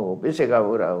ကောင်းမောကိုပိစိက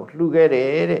ဗုဒ္ဓကိုလှူခဲ့တ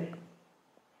ယ်တဲ့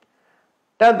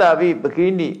တတ္တပိပကိ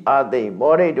နိအာသိ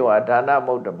မောရိတဝဒါန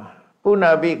မုဒ္ဓမပုဏ္ဏ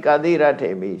ပိကာတိရထေ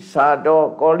မိသာတော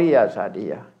ကောလိယသာတိ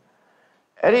ယ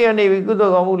အဲ့ဒီကနေပြီးကုသို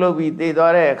လ်ကောင်းမှုလုပ်ပြီးတည်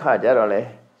သွားတဲ့အခါကျတော့လေ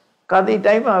ကာတိ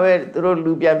တိုင်းမှာပဲသူတို့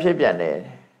လူပြန်ဖြစ်ပြန်တယ်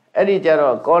အဲ့ဒီကျ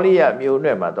တော့ကောလိယမျိုးနွ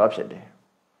ယ်မှာသွားဖြစ်တယ်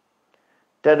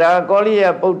တတာကောလိယ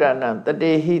ဗုဒ္ဓနာတ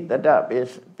တေဟိတတ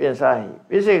ပင်စာဟိ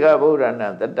ပိစိကဗုဒ္ဓနာ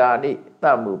တတာနိတ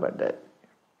မှုပတ္တ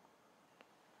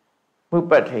မုပ္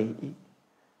ပထေဟိ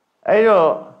အဲ့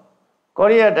တော့ကော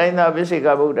လိယတိုင်းသားပိစိက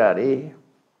ဗုဒ္ဓတွေ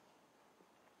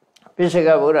ပိစိက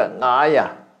ဗုဒ္ဓ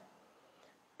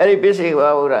900အဲ့ဒီပိစိက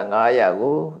ဗုဒ္ဓ900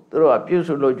ကိုသူတို့ကပြု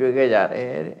စုလို့ကြွေခဲ့ကြတယ်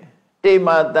တဲ့တေ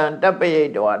မာတန်တပယိ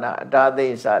တဝနာအတာသိ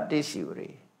သတိစီဝရီ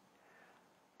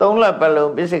3 လပတ်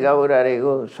လုံးပိစိကဗုဒ္ဓတွေ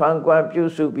ကိုဆွမ်းကွမ်းပြု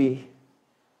စုပြီး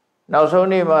နောက်ဆုံး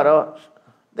နေ့မှာတော့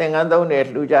သင်္ကန်း3နဲ့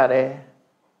လှူကြတယ်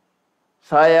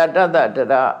သာယတတ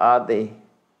တရာအာသိ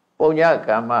ပုံညက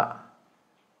မ္မ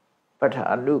ပဋ္ဌာ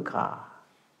နုခာ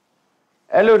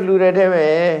အဲ့လိုလှူတဲ့ထဲမှာ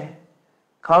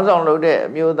ခေါင်းဆောင်လုပ်တဲ့အ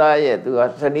မျိုးသားရဲ့သူက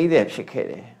ဇနီးတဲ့ဖြစ်ခဲ့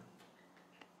တယ်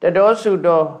တတော်စု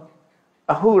တော်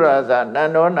အဟုရာဇာန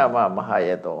န္ဒောနာမမဟာယ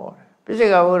တောပိစိ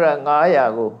ကဗုဒ္ဓ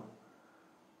900ကို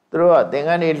သူတို့ကသင်္က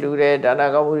န်းတွေလှူတယ်ဒါန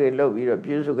ကောင်းမှုတွေလုပ်ပြီးတော့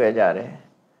ပြုစုခဲ့ကြတယ်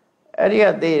အဲ့ဒီက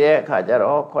သိတဲ့အခါကျ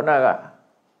တော့ခုနက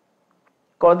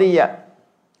ကော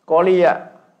လိယ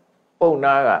ပုံ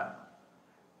နာက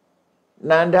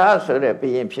နန္ဒာဆိုတဲ့ဘု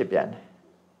ရင်ဖြစ်ပြန်တယ်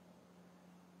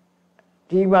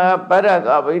ဒီမှာပရက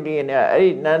ဗိဓိနဲ့အဲ့ဒီ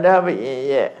နန္ဒာဘုရင်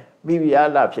ရဲ့မိဖုရား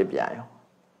လာဖြစ်ပြန်ရော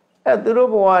အဲ့သူတို့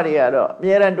ဘဝတွေကတော့အ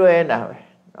မြဲတမ်းတွဲနေတာပဲ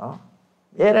နော်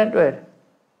အမြဲတမ်းတွဲတယ်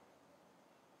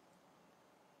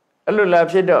အဲ့လိုလာ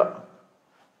ဖြစ်တော့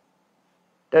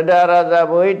တတရာဇ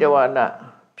ဘဝိတဝနာ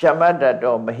ဖြမတ္တ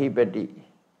တော်မဟိပတိ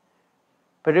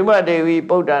ပရိမဒေဝီ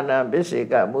ပုဒ္ဒနာပစ္စေ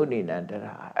ကမုဏိနန္တ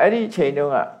ရာအဲ့ဒီချိန်တု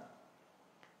န်းက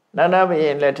နန္ဒဘုရ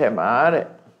င်လက်ထက်မှာတဲ့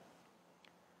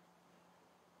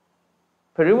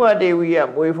ပရိမဒေဝီက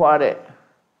မွေးဖွားတဲ့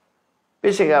ပ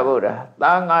စ္စေကဗုဒ္ဓ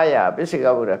သား900ပစ္စေက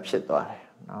ဗုဒ္ဓဖြစ်သွားတယ်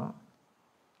နော်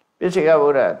ပစ္စေကဗု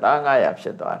ဒ္ဓသား900ဖြ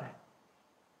စ်သွားတယ်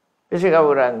ပစ္စေက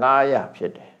ဗုဒ္ဓ900ဖြ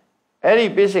စ်တယ်အဲ့ဒီ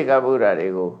ပစ္စေကဗုဒ္ဓတွေ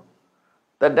ကို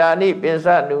တတာနိပင်စ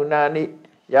နုနာနိ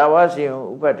ယာဝစီယံ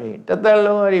ဥပတ္ထိတသက်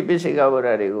လုံးအဲ့ဒီပစ္စေကဗုဒ္ဓ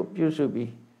တွေကိုပြုစု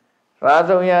ပြီးရာ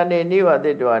ဇုံယာနေနိဝ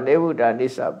တိတောနေဗုဒ္ဓနိ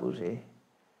စ္စပုစေ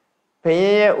ဘုရ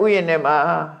င်ရဲ့ဥယျာဉ်ထဲမှာ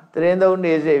တရင်သုံး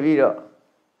နေစေပြီးတော့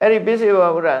အဲ့ဒီပစ္စေက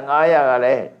ဗုဒ္ဓ900ကလ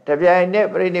ည်းတပြိုင်နက်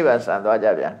ပြိဋိဘံဆံသွားကြ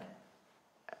ပြန်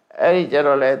အဲ့ဒီကျ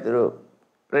တော့လေသူတို့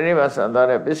ပြိဋိဘံဆံသွား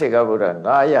တဲ့ပစ္စေကဗုဒ္ဓ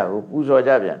900ကိုပူဇော်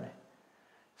ကြပြန်တယ်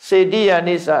စေတိယ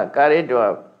နိစ္စကာရိတော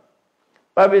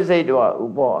ပပိစိတ်တောဥ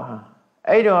ပောဟာ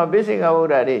အဲ့တော့ပစ္စေကဗု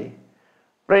ဒ္ဓတွေ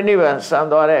ပြိဋိဘံဆံ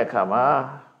သွားတဲ့အခါမှာ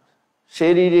စေ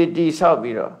ရီတွေတိဆောက်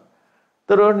ပြီးတော့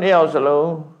သူတို့နှစ်ယောက်စ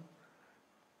လုံး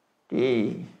ဒီ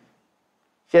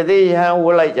ရသေးရဟန်းဝ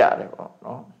တ်လိုက်ကြတယ်ပေါ့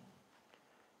နော်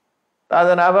သာသ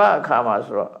နာ့ဘာအခါမှာ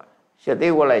ဆိုတော့ရ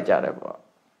သေးဝတ်လိုက်ကြတယ်ပေါ့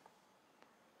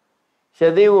ရ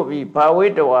သေးဝတ်ပြီးဘာဝိ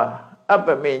တဝါအပ္ပ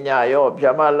မေညာယောဗြ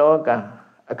ဟ္မလောကံ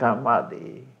အခမ္မတိ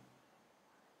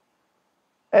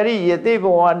အဲ့ဒီရသေးဘ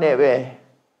ဝနဲ့ပဲ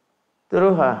သူ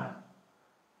တို့ဟာ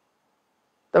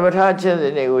သမထခြင်းစ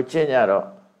ဉ်တွေကိုကျင့်ကြတော့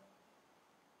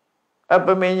အပ္ပ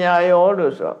မေညာယော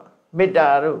လို့ဆိုမေတ္တာ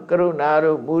တို့ကရုဏာ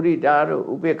တို့မုဒိတာတို့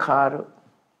ဥပေက္ခာတို့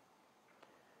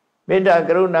မေတ္တာ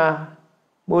ကရုဏာ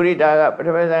မုဒိတာကပထ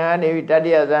မဇန်ကနေပြီးတ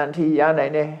တိယဇန်အထိရနို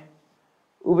င်တယ်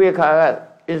ဥပေက္ခာက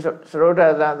သရုဒ္ဓ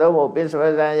ဇန်သို့မဟုတ်ပိစဝ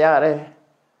ဇန်ရတယ်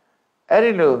အဲ့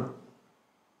ဒီလို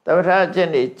သမထကျင့်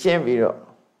နေကျင့်ပြီးတော့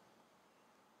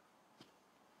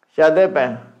ရှားတဲ့ပံ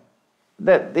သ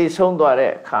က်သိဆုံးသွား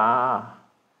တဲ့အခါ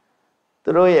သူ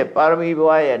တို့ရဲ့ပါရမီဘ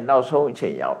ဝရဲ့နောက်ဆုံးအချိ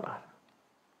န်ရောက်လာ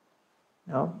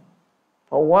နော်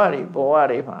ဘဝ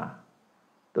တွေမှာ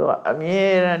သူကအမြဲ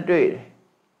တမ်းတွေ့တယ်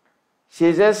ရှ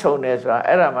ည်ဆက်ဆုံးတယ်ဆိုတာ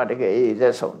အဲ့ဒါမှတကယ်ရည်ဆ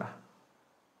က်ဆုံးတာ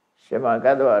ရှင်မက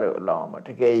တ္တဝါတို့အလောင်းမှာတ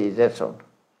ကယ်ရည်ဆက်ဆုံး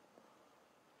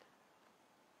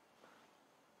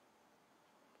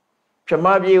ပြမ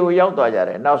ပြေကိုရောက်သွားကြ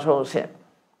တယ်နောက်ဆုံးအဆင့်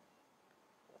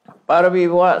ပါရမီ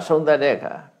ဘဝဆုံးသက်တဲ့အ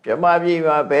ခါပြမပြေ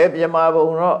မှာဘယ်ပြမဘုံ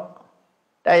တော့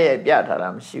တိုက်ရိုက်ပြထားတာ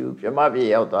မရှိဘူးပြမပြေ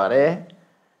ရောက်သွားတယ်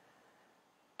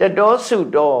တတော်စု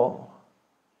တော်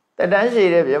တတန်းရှိ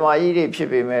တဲ့ပြမကြီးတွေဖြစ်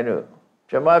ပေမဲ့လို့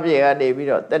ပြမပြေကနေပြီး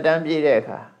တော့တတန်းပြေးတဲ့အ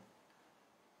ခါ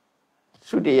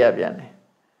သုတိယပြန်တယ်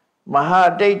မဟာ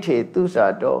ဒိဋ္ဌိသူစာ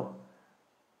တော်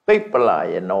ပိပ္ပလာ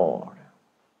ယနော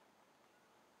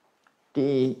ဒီ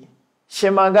ရှ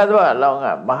င်မဂ္ဂသဝအလောင်းက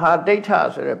မဟာဒိဋ္ဌ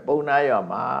ဆိုတဲ့ပုံနာရွာ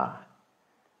မှာ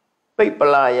ပိပ္ပ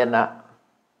လာယန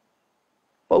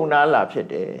ပုံနာလာဖြစ်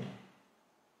တယ်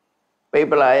ပိပ္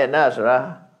ပလာယနဆိုတာ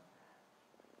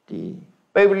ဒီ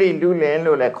ပိပ္ပလိလူလင်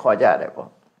လို့လည်းခေါ်ကြတယ်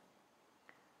ပေါ့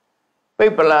ပိ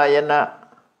ပ္ပလာယန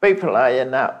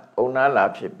ပုံနာလာ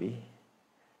ဖြစ်ပြီး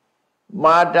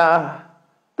မာတာ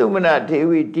သုမနဒေ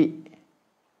ဝိတိ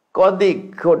ကောတိ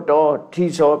ခောတောထီ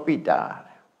သောပိတာ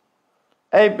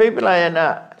အဲ့ပိပ္ပလာယန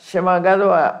ရှင်မဂ္ဂသ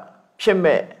ဝဖြစ်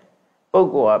မဲ့ပုဂ္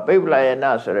ဂိုလ်ဟာပိပ္ပလာယန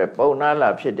ဆိုရယ်ပုံနာလာ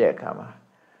ဖြစ်တဲ့အခါမှာ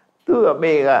သူ့အ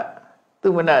မေကသု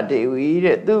မနဒေဝီ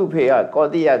တဲ့သူ့အဖေကကော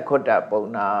တိယခောတပုံ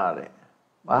နာတဲ့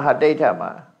မဟာဒိဋ္ဌ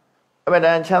မှာအမတ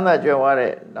န်ချမ်းသာကြွယ်ဝ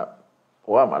တဲ့ဘ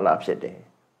ဝမှာလာဖြစ်တယ်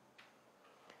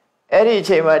အဲ့ဒီအ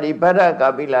ချိန်မှာဒီဗဒ္ဒကာ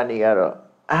ပိလဏီကတော့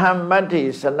အဟမ္မတ္တိ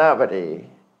စနပတိ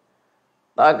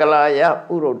သာကလာယ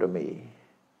ပုရုတ္တမိ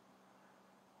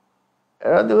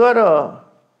အဲ့တော့သူကတော့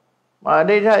မဟာ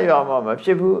ဒိဋ္ဌရွာမှာမဖြ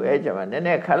စ်ဘူးအဲ့ကျမှနည်းန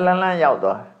ည်းခလန်းလန်းရောက်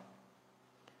သွား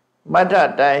မတ္ထ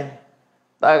တိုင်း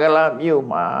သာကလာမြို့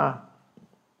မှာ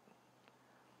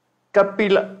က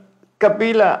ပိ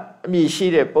လအမည်ရှိ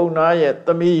တဲ့ပုံနာရဲ့သ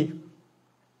မီး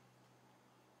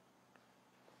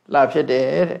လာဖြစ်တယ်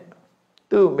တဲ့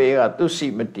သူ့အမေကသူစီ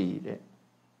မတီတဲ့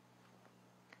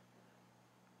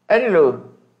အဲ့ဒီလို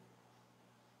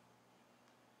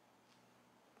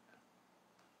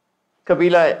ကပိ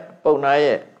လပုံနာ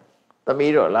ရဲ့သ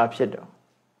မီးတော်လာဖြစ်တော့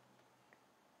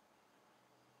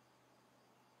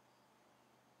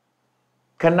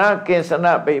ခဏကိစ္စန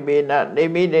ပိမေနနေ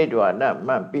မိနေတောန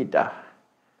မံပိတာ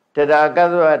တရာက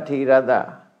သဝတိရတ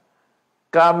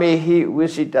ကာမေဟိဝိ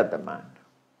စိတတမံ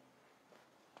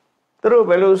ဘ သူတို့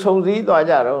ဘယ်လိုဆုံစည်းသွား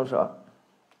ကြတော့ဆို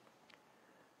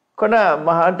ခုနမ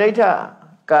ဟာဒိဋ္ဌ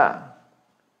က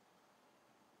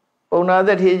ပုံနာသ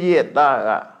တိကြီးရဲ့သားက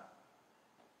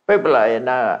ပိပလာရဲ့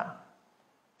နာက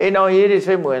အိမ်တော်ရေးတွေ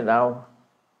စိတ်ဝင်စားအောင်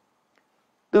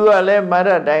သူကလည်းမရ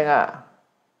တ်တိုင်းက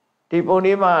ဒီပုံ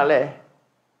ဒီမှာလည်း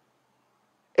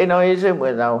အိမ်တော်ရေးစိတ်ဝ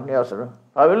င်စားအောင်နှစ်ယောက်စလုံး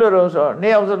ဘာဖြစ်လို့တော့ဆိုတော့နှ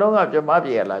စ်ယောက်စလုံးကပြမ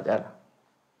ပြေရလာကြတာ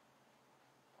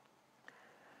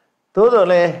သို့တော်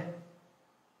လည်း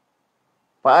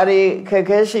ဘာတွေခက်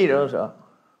ခဲရှိတော့ဆို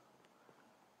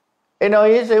အိမ်တော်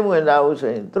ရေးစိတ်ဝင်စားဘူး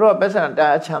ဆိုရင်သူတို့ကပတ်စံ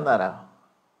တားချမ်းသာတာ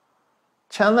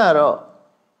ချမ်းသာတော့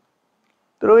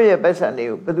သူတို့ရဲ့ပတ်စံတွေ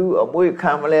ကိုဘယ်သူအမွေ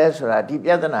ခံမလဲဆိုတာဒီပြ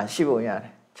ဿနာရှိပုံရတ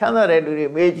ယ်ချမ်းသာတဲ့လူတွေ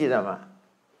မေးကြည့်တာမှာ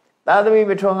သာသမီ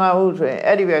မထွန်ကားဘူးဆိုရင်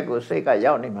အဲ့ဒီဘက်ကိုစိတ်က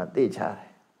ရောက်နေမှသိချတယ်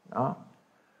နော်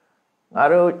ငါ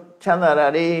တို့ချမ်းသာတာ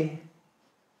တွေ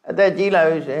အသက်ကြီးလာ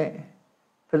ပြီဆိုရင်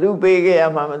ဘယ်သူပေးခဲ့ရ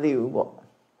မှမသိဘူးပေါ့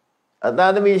အသာ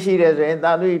သမီရှိတယ်ဆိုရင်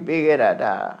သာသမီပေးခဲ့တာ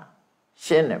ဒါ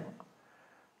ရှင်းတယ်ပေါ့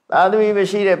သာသမီမ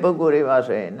ရှိတဲ့ပုဂ္ဂိုလ်တွေမှာ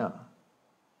ဆိုရင်တော့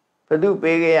ဘယ်သူ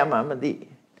ပေးခဲ့ရမှမသိ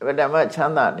တပည့်ဓမ္မချ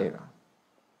မ်းသာနေတော့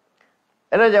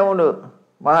အဲ့ဒါကြောင့်မို့လို့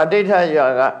မဟာဒိဋ္ဌရွာ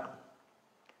က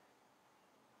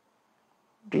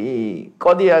ဒီ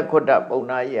ကောတိယခွတ်တပုံ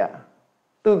နာကြီးက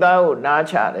သူ့သားကိုနား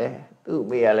ချတယ်သူ့အ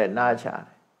မေကလည်းနားချတယ်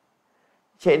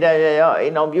ချိန်တရရောက်အိ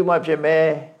မ်အောင်ပြုမှဖြစ်မယ်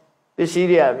ပစ္စည်း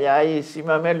တွေအများကြီးစီ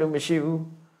မံမဲ့လူမရှိဘူး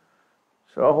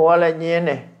ဆိုတော့ဟိုကလည်းညင်း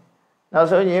တယ်နောက်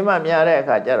ဆုံးညင်းမှများတဲ့အ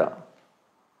ခါကျတော့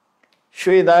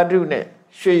ရွှေသားထုနဲ့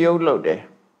ရွှေရုပ်လုပ်တယ်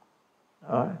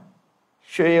ဟော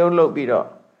ရွှေရုပ်လုပ်ပြီးတော့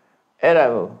အဲ့ဒါ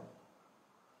ကို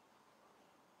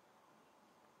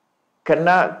ကန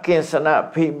ကင်စန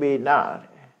ဖိမေန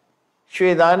ရွှေ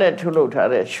သားနဲ့ထုလုပ်ထား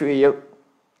တဲ့ရွှေရုပ်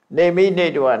နေမိနေ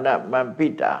တဝနာမံပိ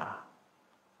တာ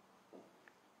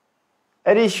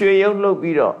အဲ့ဒီရွှေရုပ်လုပ်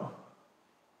ပြီးတော့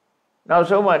နောက်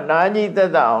ဆုံးမှနာကြီးသ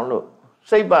က်သာအောင်လို့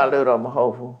စိတ်ပါလို့တော့မဟု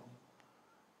တ်ဘူး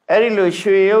အဲ့ဒီလို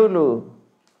ရွှေရုပ်လို့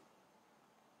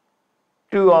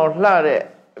တူအောင်လှတဲ့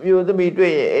အမျိုးသမီး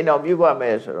တွေ့ရင်အိမ်တော်ပြုတ်မ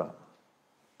ယ်ဆိုတော့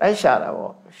လိုက်ရှာတာ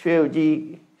ပေါ့ရွှေရုပ်ကြီး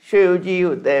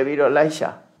ကိုတည်ပြီးတော့လိုက်ရှာ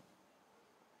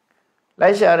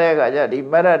တဲ့အခါကျဒီ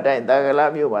မရတ်တိုင်းတာကလာ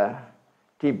မြို့မှာ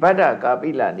ဒီဗဒ္ဒကာပိ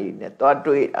လနီနဲ့သွား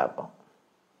တွေ့တာပေါ့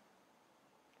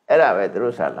အဲ့ဒါပဲသူ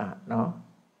တို့ဆလာနော်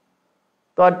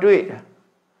သွားတွေ့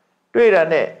တာ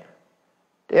နဲ့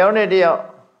တယောက်နဲ့တယောက်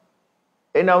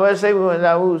အိမ်တော်ပဲစိတ်ဝင်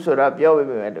စားမှုဆိုတာပြောပြ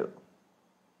မယ်လို့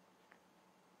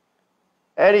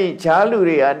အဲ့ဒီဈာလူ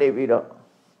တွေကနေပြီးတော့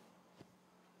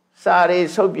စာတွေ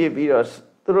ဆုပ်ပြစ်ပြီးတော့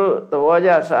သူတို့သဘောကျ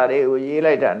စာတွေကိုရေး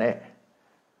လိုက်တာနဲ့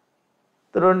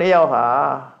သူတို့နှစ်ယောက်ဟာ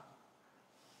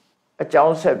အကြော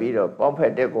င်းဆက်ပြီးတော့ပေါင်းဖ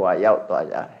က်တဲ့ကွာရောက်သွား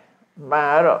ကြတယ်မှ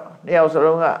န်တော့နှစ်ယောက်စ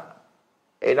လုံးက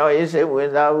အိမ်တော်ရေးစိတ်ဝင်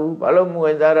စားဘူးဘာလို့မဝ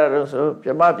င်စားတာတော့ဆိုပြ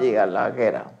မပြေကလာ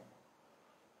ခဲ့တာ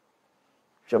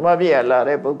ပြမပြေကလာ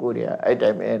တဲ့ပုဂ္ဂိုလ်တွေကအဲ့တို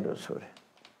င်းပဲလို့ဆိုတယ်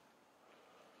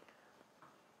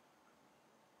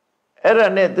အဲ့ဒါ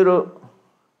နဲ့သူတို့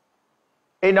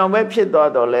အိမ်တော်ပဲဖြစ်သွား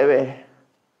တော့လည်းပဲ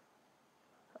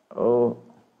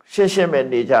ရှင်းပဲ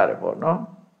နေကြတယ်ပေါ့နော်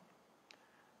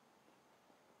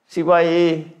စီပွား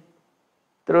ရေး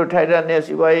သူတို့ထိုက်တဲ့နဲ့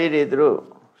စီပွားရေးတွေသူတို့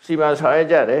စီမံဆောင်ရွက်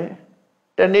ကြတယ်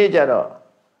တနေ့ကျတော့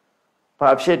ဘာ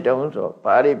ဖြစ်တုံးဆို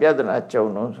ဘာတွေပြဿနာကြုံ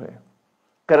တုံးဆိုရင်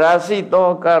ကရာစီတော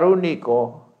ကာရုဏိကော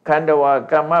ခန္ဓဝါ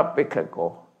ကမ္မပိခ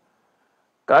ကော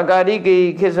ကာကာရိကေ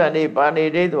ခိစ္ဆနိပါဏိ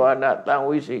ဒိသဝနာတံ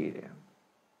ဝိစီတယ်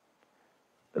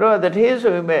သူတို့တထေး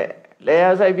ဆိုပေမဲ့လေယာ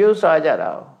ဆိုင်ပြိုးစားကြတာ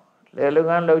လေလုပ်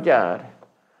ငန်းလုပ်ကြတယ်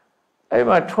အဲ့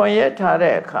မှာထွန်ရက်ထား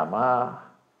တဲ့အခါမှာ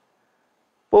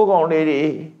ပိုးကောင်လေးတွေဥ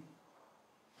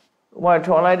မာ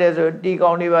ထွန်လိုက်တဲ့ဆိုတီကော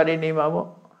င်တွေပါနေမှာပေါ့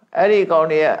အဲ့ဒီကောင်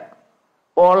တွေက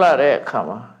ပေါ်လာတဲ့အခါ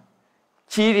မှာ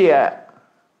ကြီးတွေက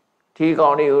ဒီကော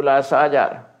င်တွေကိုလာစားကြ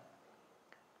တယ်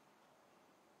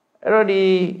အဲ့တော့ဒီ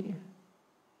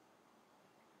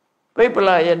ပိပလ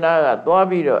ယနာကသွား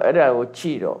ပြီးတော့အဲ့ဒါကို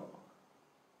ချီတော့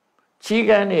ချီက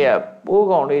န်းတွေကပိုး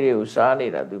ကောင်လေးတွေကိုစားနေ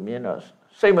တာသူမြင်တော့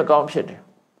စိတ်မကောင်းဖြစ်တယ်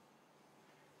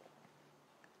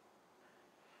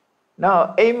နောက်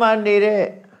အိမ်မှာနေတဲ့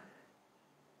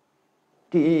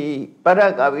ဒီပရ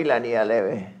ကာပိလနေရလဲ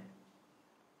ပဲ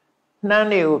နှမ်း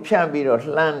တွေကိုဖြန့်ပြီးတော့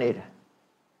လှမ်းနေတာ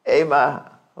အိမ်မှာ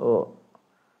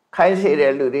ခိုင်းစေ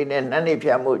တဲ့လူတွေနဲ့နှမ်းတွေဖြ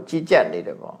န့်မှုကြီးကြပ်နေတ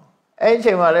ယ်ပေါ့အဲ့ဒီအ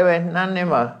ချိန်မှာလည်းပဲနှမ်းထဲ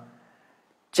မှာ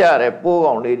ကြတဲ့ပိုး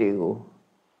ကောင်လေးတွေကို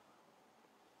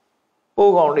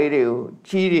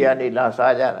ကြီးတွေကနေလာ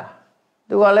စားကြတာ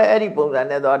သူကလည်းအဲ့ဒီပုံစံ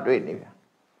နဲ့သွားတွေ့နေပြန်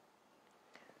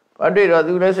ဘာတွေ့တော့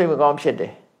သူလည်းစိတ်မကောင်းဖြစ်တ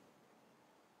ယ်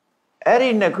အဲ့ဒီ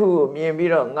နှစ်ခုကိုမြင်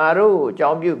ပြီးတော့ငါတို့ကိုအကြော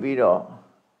င်းပြုပြီးတော့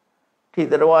ဒီ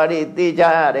တရားတွေသိကြ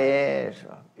ရတယ်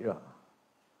ဆိုပြီးတော့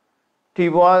ဒီ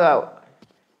ဘွားက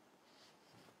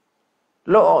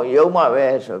လွတ်အောင်ယုံမှပဲ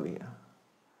ဆိုပြီး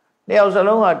န နှစ်ယောက်စ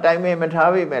လုံးဟာတိုင်ပင်မ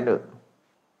ထားပြီမဲ့လို့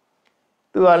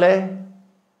သူကလည်း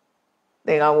သ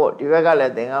င်္ကန်းဝတ်ဒီဘက်ကလ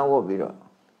ည်းသင်္ကန်းဝတ်ပြီးတော့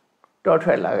တောထွ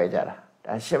က်လာခဲ့ကြတာ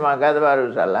ဒါရှင်မကတ္တဗရု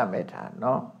ဇာလမေထာ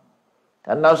နော်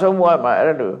ဒါနောက်ဆုံးဘဝမှာ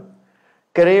အဲ့လို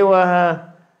ကရေဝဟံ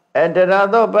အတရာ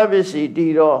သောပပစ္စည်းတီ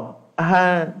ရောအဟံ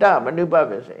တမနုပ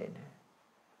ပစ္စေ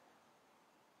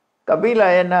ကပိလ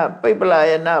ယနာပိပလ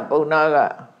ယနာပုံနာက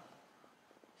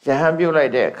ယဟန်ပြုတ်လို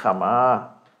က်တဲ့အခါမှာ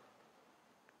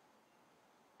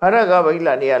ဘရကဗိလ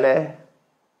နေရလဲ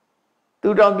သူ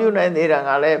တောင်ပြုတ်နိုင်သေးတာ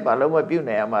ငါလည်းဘာလို့မပြုတ်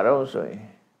နိုင်ရမှာတော့ဆိုရင်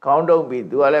ခေါင်းတုံးပြီး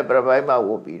သူကလည်းပြပိုင်းမှ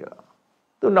ဝုတ်ပြီးတော့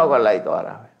သူ့နောက်ကလိုက်သွား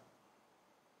တာပဲ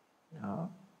နော်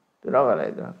သူနောက်ကလို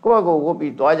က်သွားကိုယ့်ကိုဝုတ်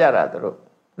ပြီးသွားကြတာသူတို့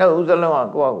နောက်ဦးစလုံးက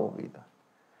ကိုယ့်ကိုဝုတ်ပြီးသွား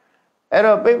အဲ့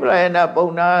တော့ပိပလယနာပုံ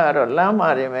နာကတော့လမ်းမှာ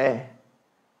တင်ပဲ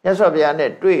မြတ်စွာဘုရား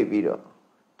နဲ့တွေ့ပြီးတော့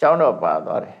ကျောင်းတော်ပါ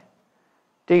သွားတယ်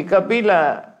ဒီကပိလ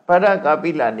ဗရက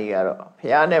ပိလနေကတော့ဘု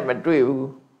ရားနဲ့မတွေ့ဘူး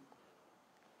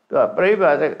သူကပြိပ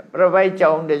ပိုက်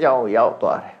ကျောင်းတစ်ကျောင်းကိုရောက်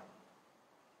သွားတယ်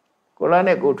ကိုလာ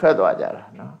နဲ့ကိုထွက်သွားကြတာ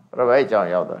နော်ပြပိုက်ကျောင်း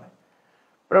ရောက်သွားတယ်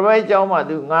ပြပိုက်ကျောင်းမှာ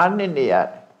သူ9နှစ်နေရတယ်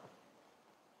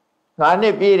9နှ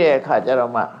စ်ပြည့်တဲ့အခါကျ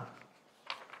တော့မှ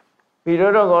ဘိ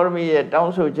ရောဓဂေါရမီရဲ့တော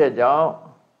င်းဆိုချက်ကြောင့်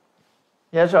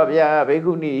မြတ်စွာဘုရားကဘိက္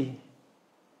ခုနီ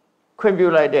ခွင့်ပြု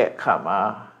လိုက်တဲ့အခါမှာ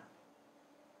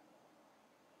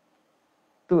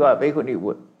သူကဘိက္ခု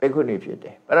နီဖြစ်တ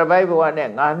ယ်ပရပိုက်ဘဝနဲ့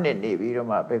9နှစ်နေပြီးတော့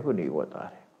မှဘိက္ခုနီဝတ်သွား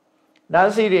တယ်နာ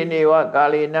စီရိနေဝကာ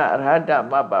လေနအရဟတ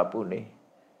မပ္ပပုနေ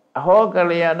အဟောက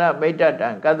လျာဏမိတ္တတံ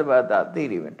ကတ္တပတ္တသိ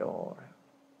ရိမတော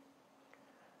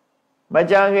မ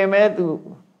ကြခင်မဲ့သူ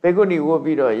ဘိက္ခုနီဝတ်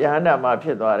ပြီးတော့ယဟန္တာမှာဖြ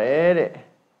စ်သွားတယ်တဲ့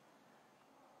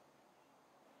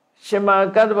ရှင်မ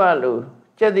ကတ္တဗလူ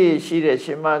ကျက်တည်ရှိတဲ့ရှ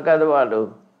င်မကတ္တဗလူ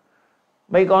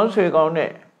မိကောင်းဆွေကောင်း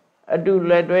နဲ့အတူ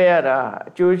လက်တွဲရတာ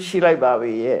အကျိုးရှိလိုက်ပါ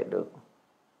ပြီရဲ့လို့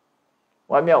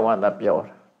ဝမ်းမြောက်ဝမ်းသာပြော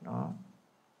တာနော်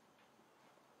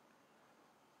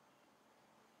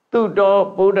သူတော်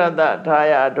ဗုဒ္ဓတထာ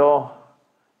ယတော်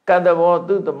ကတ္တဘော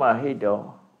သူတမဟိတော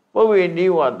ပုဝေနိ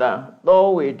ဝတံသော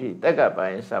ဝေတိတက္ကပ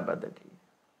ယသဗ္ဗတတိ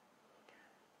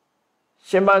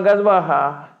ရှင်မကတ္တဗဟာ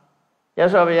ရ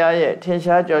သော်ဘုရားရဲ့ထင်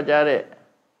ရှားကြော်ကြားတဲ့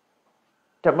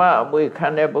ဓမ္မအမွေခံ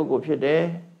တဲ့ပုဂ္ဂိုလ်ဖြစ်တယ်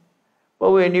ပု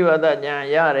ဝေနိဝတဉာဏ်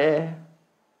ရတယ်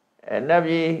နတ်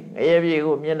ပြည်ငရဲပြည်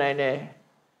ကိုမြင်နိုင်တယ်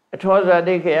အထောဇာ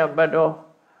တိခေယပတ်တော်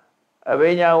အဘိ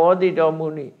ညာဝေါတိတော်မူ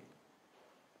နိ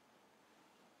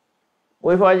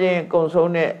ဝေဖွားခြင်းကုံ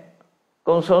ဆုံး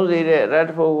စေတဲ့ရတ္တ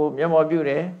ဖို့ကိုမျက်မှောက်ပြု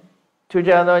တယ်ထူး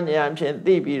ခြားသောဉာဏ်ဖြင့်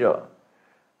သိပြီးတော့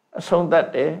အဆုံးသတ်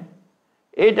တယ်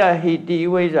ဧတဟိတိ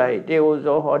ဝိဇ္ဇာဟိတေဝ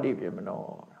ဇောဟောတိပြမနော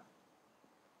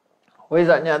ဝိဇ္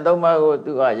ဇာဉာဏ်၃ပါးကို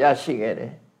သူကရရှိခဲ့တ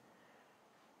ယ်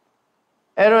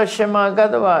အဲ့တော့ရှင်မက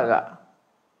တ္တဗက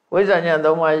ဝိဇ္ဇာဉာဏ်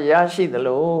၃ပါးရရှိသ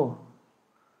လို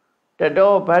တ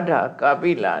တောဗဒ္ဓကာ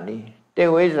ပိလာနိတေ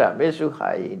ဝိဇ္ဇာမေစုဟာ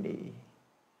ယိနိ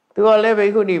သူကလည်းဘိ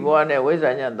က္ခုနီဘဝနဲ့ဝိဇ္ဇာ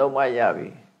ဉာဏ်၃ပါးရပြီ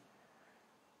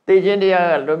သိခြင်းတရား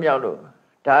ကလွတ်မြောက်လို့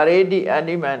ဓာရေတိအ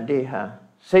နိမန္တေဟံ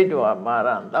စိတ်တော်မာ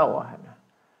ရံသဝဟနာ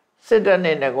စစ်တ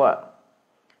နဲ့တကွ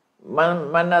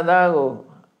မနတကို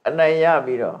အနိုင်ရ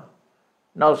ပြီးတော့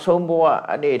နောက်ဆုံးဘဝ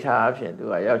အနေထားအဖြစ်သူ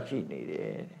ကရောက်ရှိနေတ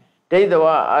ယ်ဒိဋ္ဌဝ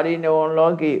အာရိနဝံလော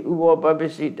ကိဥဘောပပ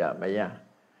စ္စည်းတာမယ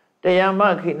တရားမ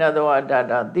ခိနတဝဒ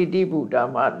တာတိတိဗုဒ္ဓ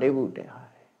မနေဗုဒ္ဓ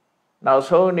နောက်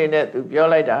ဆုံးအနေနဲ့သူပြော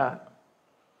လိုက်တာ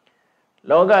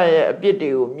လောကရဲ့အပြစ်တွေ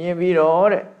ကိုမြင်ပြီးတော့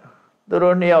တဲ့သူ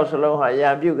တို့နှစ်ယောက်စလုံးဟာရံ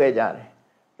ပြုတ်ခဲ့ကြတယ်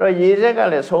တော့ရေဆက်က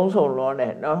လည်းဆုံးလွန်တ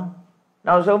ယ်နော်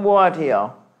နောက်ဆုံးဘဝထီအော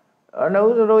င်နှု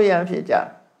တ်စလုံးရံဖြစ်ကြ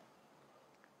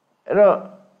အဲ့တော့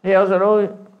နှစ်ယောက်စလုံး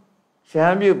ရံ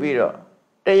ပြုတ်ပြီးတော့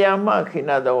တရားမခိ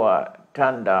နတဝထ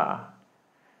န္တာ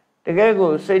တကယ်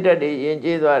ကိုစိတ်ဓာတ်တွေယဉ်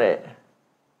ကျေးသွားတဲ့ယ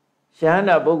ဟန္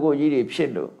တာပုဂ္ဂိုလ်ကြီးတွေဖြစ်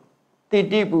လို့တိ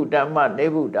တိဗုဒ္ဓမနေ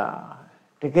ဗုဒ္ဓ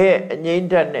တကယ်အငြိမ့်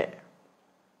ဓာတ်နဲ့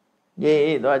ငြိမ်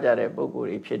အေးသွားကြတဲ့ပုဂ္ဂိုလ်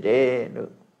တွေဖြစ်တယ်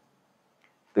လို့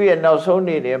သူရဲ့နောက်ဆုံး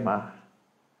နေ့ထဲမှာ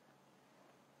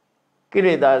ကိ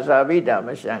လေသာဇာပိတာမ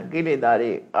ရှံကိလေသာ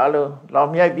တွေအလုံးလော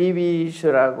င်မြိုက်ပြီးပြီ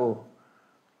ဆိုတာကို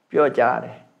ပြောကြားတ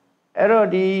ယ်အဲ့တော့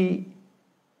ဒီ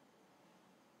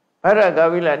ဗရဂ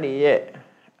ဗိလနိရဲ့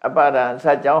အပါဒံဇ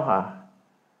တ်ကြောင်းဟာ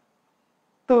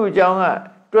သူ့အကြောင်းက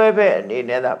တွဲဖက်အနေ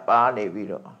နဲ့သာပါနေပြီး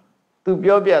တော့သူ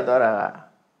ပြောပြသွားတာက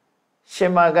ရှ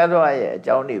င်မကတ္တဝရဲ့အ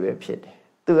ကြောင်းတွေပဲဖြစ်တယ်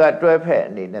သူကတွဲဖက်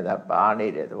အနေနဲ့သာပါနေ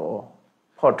တဲ့သဘော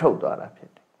ဖော်ထုတ်သွားတာဖြ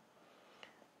စ်တယ်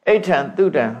အိဋ္ဌံသူ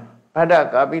တံဗဒ္ဒ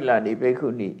ကာပိလနိဘိက္ခု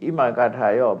နိဣမကထာ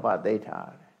ယောပသိဋ္ဌာ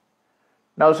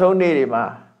နောက်ဆုံးနေ့တွေမှာ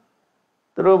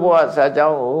သူတို့ဘဝဇာကြော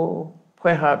င်းကိုဖွ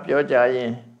င့်ဟပြောကြရ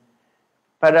င်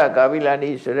ဗဒ္ဒကာပိလနိ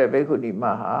ဆိုတဲ့ဘိက္ခုနီမ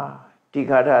ဟာဒီ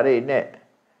ခါထာတွေနဲ့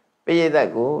ပိယသက်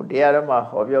ကိုတရားတော်မှာ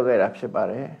ဟောပြောခဲ့တာဖြစ်ပါ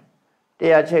တယ်တ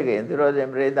ရားချက်ခင်သူတော်စင်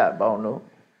ပရိသတ်အပေါင်းတို့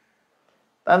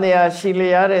တန်တရားရှိ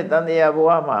လျားတဲ့တန်တရားဘ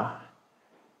ဝမှာ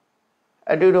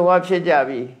အတူတူဖြစ်ကြ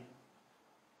ပြီ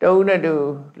တဦးနဲ့တူ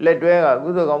လက်တွဲကကု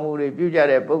သိုလ်ကောင်းမှုတွေပြုကြ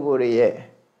တဲ့ပုဂ္ဂိုလ်တွေရဲ့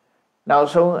နောက်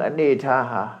ဆုံးအနေထား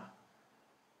ဟာ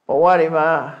ဘဝတွေမှာ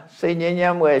စိတ်ငြိမ်းချ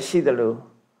မ်းမှုရှိသလို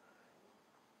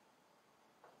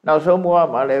နောက်ဆုံးဘဝ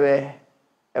မှာလည်းပဲ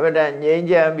အမှန်တန်ငြိမ်း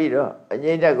ချမ်းပြီးတော့အ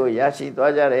ငြိမ့်တက်ကိုရရှိ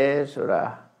သွားကြတယ်ဆိုတာ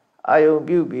အာယုံ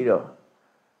ပြုပြီးတော့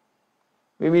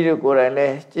မိမိတို့ကိုယ်တိုင်လ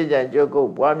ည်းကြည်ကြံကြိုးကု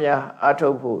ပ်ပွားများအားထု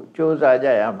တ်ဖို့ကြိုးစားကြ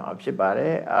ရမှာဖြစ်ပါတ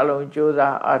ယ်အလုံးကြိုး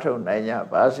စားအားထုတ်နိုင်ကြ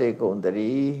ပါစေကုန်သတ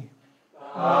ည်း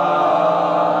သာ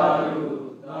ဓု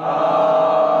သာ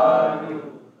ဓု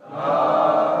သာ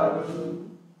ဓု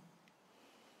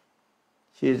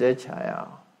ရှိစေချာရအော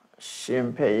င်ရှင်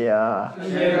ဖေယ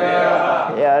ရှင်ဖေယ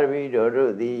ဘုရားတပည့်တော်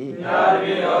တို့သည်ဘုရားတပ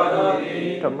ည့်တော်တို့သည်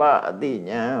ဓမ္မအတိ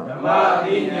ညာဓမ္မအ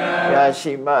တိညာရ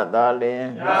ရှိမှသာလင်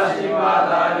ရရှိမှ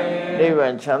သာလင်နိဗ္ဗာ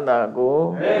န်ချမ်းသာကို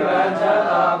နိဗ္ဗာန်ချမ်း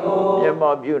သာကိုမျက်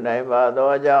မှောက်ပြုနိုင်ပါ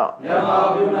သောကြောင့်မျက်မှောက်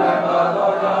ပြုနိုင်ပါသော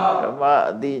ကြောင့်ဓမ္မ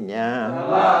အတိညာဓမ္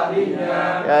မအတိညာ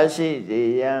ရရှိစေ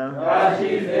ရန်ရ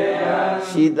ရှိစေရန်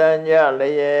ရှိတန်ကြ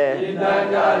လျက်ရှိတန်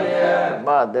ကြလျက်ဓမ္မ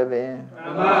သဘင်ဓ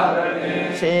မ္မသဘင်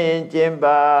ရှင်ကျင်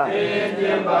ပါရှင်ကျ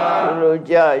င်ပါလူ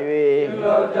ကြ၍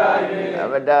လူကြ၍အ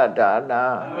မတဒါနာ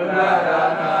အမတဒါ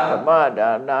နာဓမ္မ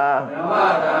ဒါနာဓမ္မ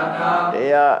ဒါနာတ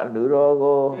ရားအလူတော်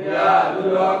ကိုတရားအလူ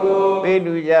တော်ကိုပေး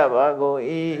လူကြပါကုန်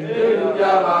၏ပေးလူကြ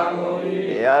ပါကုန်၏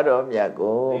တရားတော်မြတ်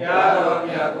ကိုတရားတော်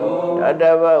မြတ်ကိုတတ္တ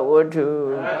ဝဝတ္ထု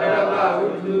တတ္တဝဝ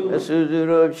တ္ထုအစုစု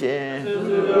တို့ဖြင့်အစု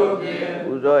စုတို့ဖြင့်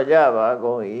ပူဇော်ကြပါ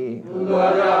ကုန်၏ပူ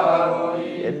ဇော်ကြပါကုန်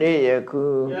၏ယနေ့ယခု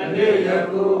ယနေ့ယ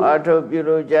ခုအာထုပြု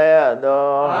လို့ကြရသော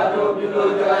အာထုပြု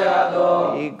လို့ကြရသော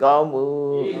ဤကောင်းမှု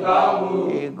ဤကောင်းမှု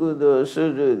ဤကုသိုလ်စု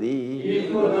စုသည်ဤ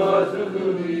ကုသိုလ်စုစု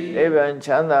သည်နိဗ္ဗာန်ချ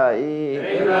မ်းသာ၏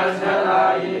နိဗ္ဗာန်ချမ်းသာ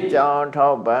၏အကြောင်းထော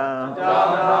က်ပံ့အကြော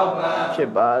င်းထောက်ပံ့ဖြစ်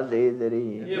ပါစေသတ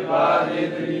ည်းဖြစ်ပါစေ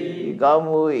သတည်းဤကောင်း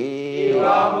မှုဤ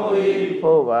ကောင်းမှုဤ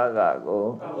ဖို့ဘာကကို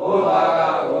ဖို့ဘာက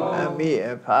ကိုအမိ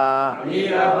အဖာအမိ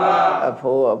အဖာအ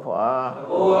ဖို့အဖွာအ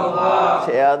ဖို့အဖွာဆ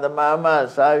ရာသမားမ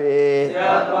စား၍ဆ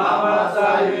ရာသမားမ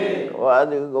စား၍ဝါ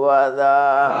သူကဝါသာ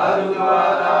ဝါသူကဝါ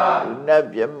သာလူနတ်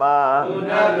မြမလူ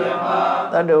နတ်မြမ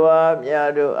တတ္တဝါမြတ်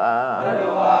တို့အားတတ္တ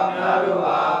ဝါမြတ်တို့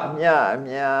အားအမြအ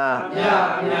မြအမြ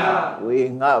အမြဝေ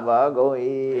ငှပါကုန်၏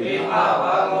ဝေငှ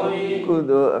ပါကုန်၏ကု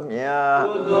သိုလ်အမြ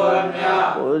ကုသိုလ်အမြ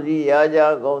ကိုစီရကြ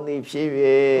ကုန်သည်ဖြစ်၍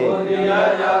ကိုစီရ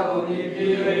ကြကုန်သည်ဖြ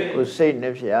စ်၍ကိုစိတ်နှ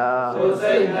ဖျားကို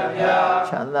စိတ်နှဖျား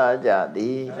ချမ်းသာကြသ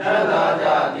ည်ချမ်းသာကြ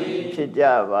သည်ဖြစ်ကြ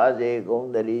ပါစေကုန်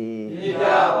သတည်းဖြစ်ကြ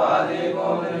ပါစေကု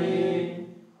န်သတည်း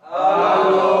အာ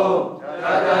လုံး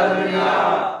သာသနာ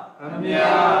အမြ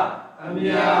အ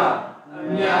မြအ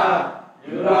မြ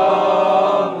ယူ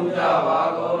တော်မူကြပါ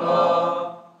ကုန်သော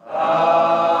သာ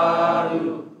ဓု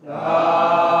သာ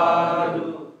ဓု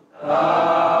သာ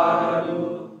ဓု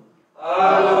အာ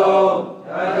လုံး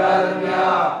သာသနာ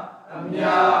အမြ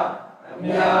အ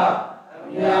မြအ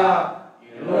မြ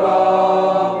ယူ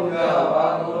တော်မူကြပါ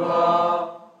ကုန်သော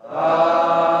သာ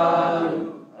ဓု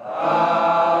သာ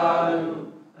ဓု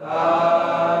သာ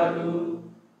ဓု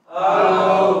အာ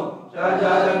လုံး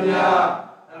သာသနာ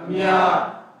အမြ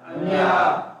အမြ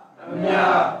အမြ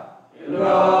ယူ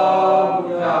တော်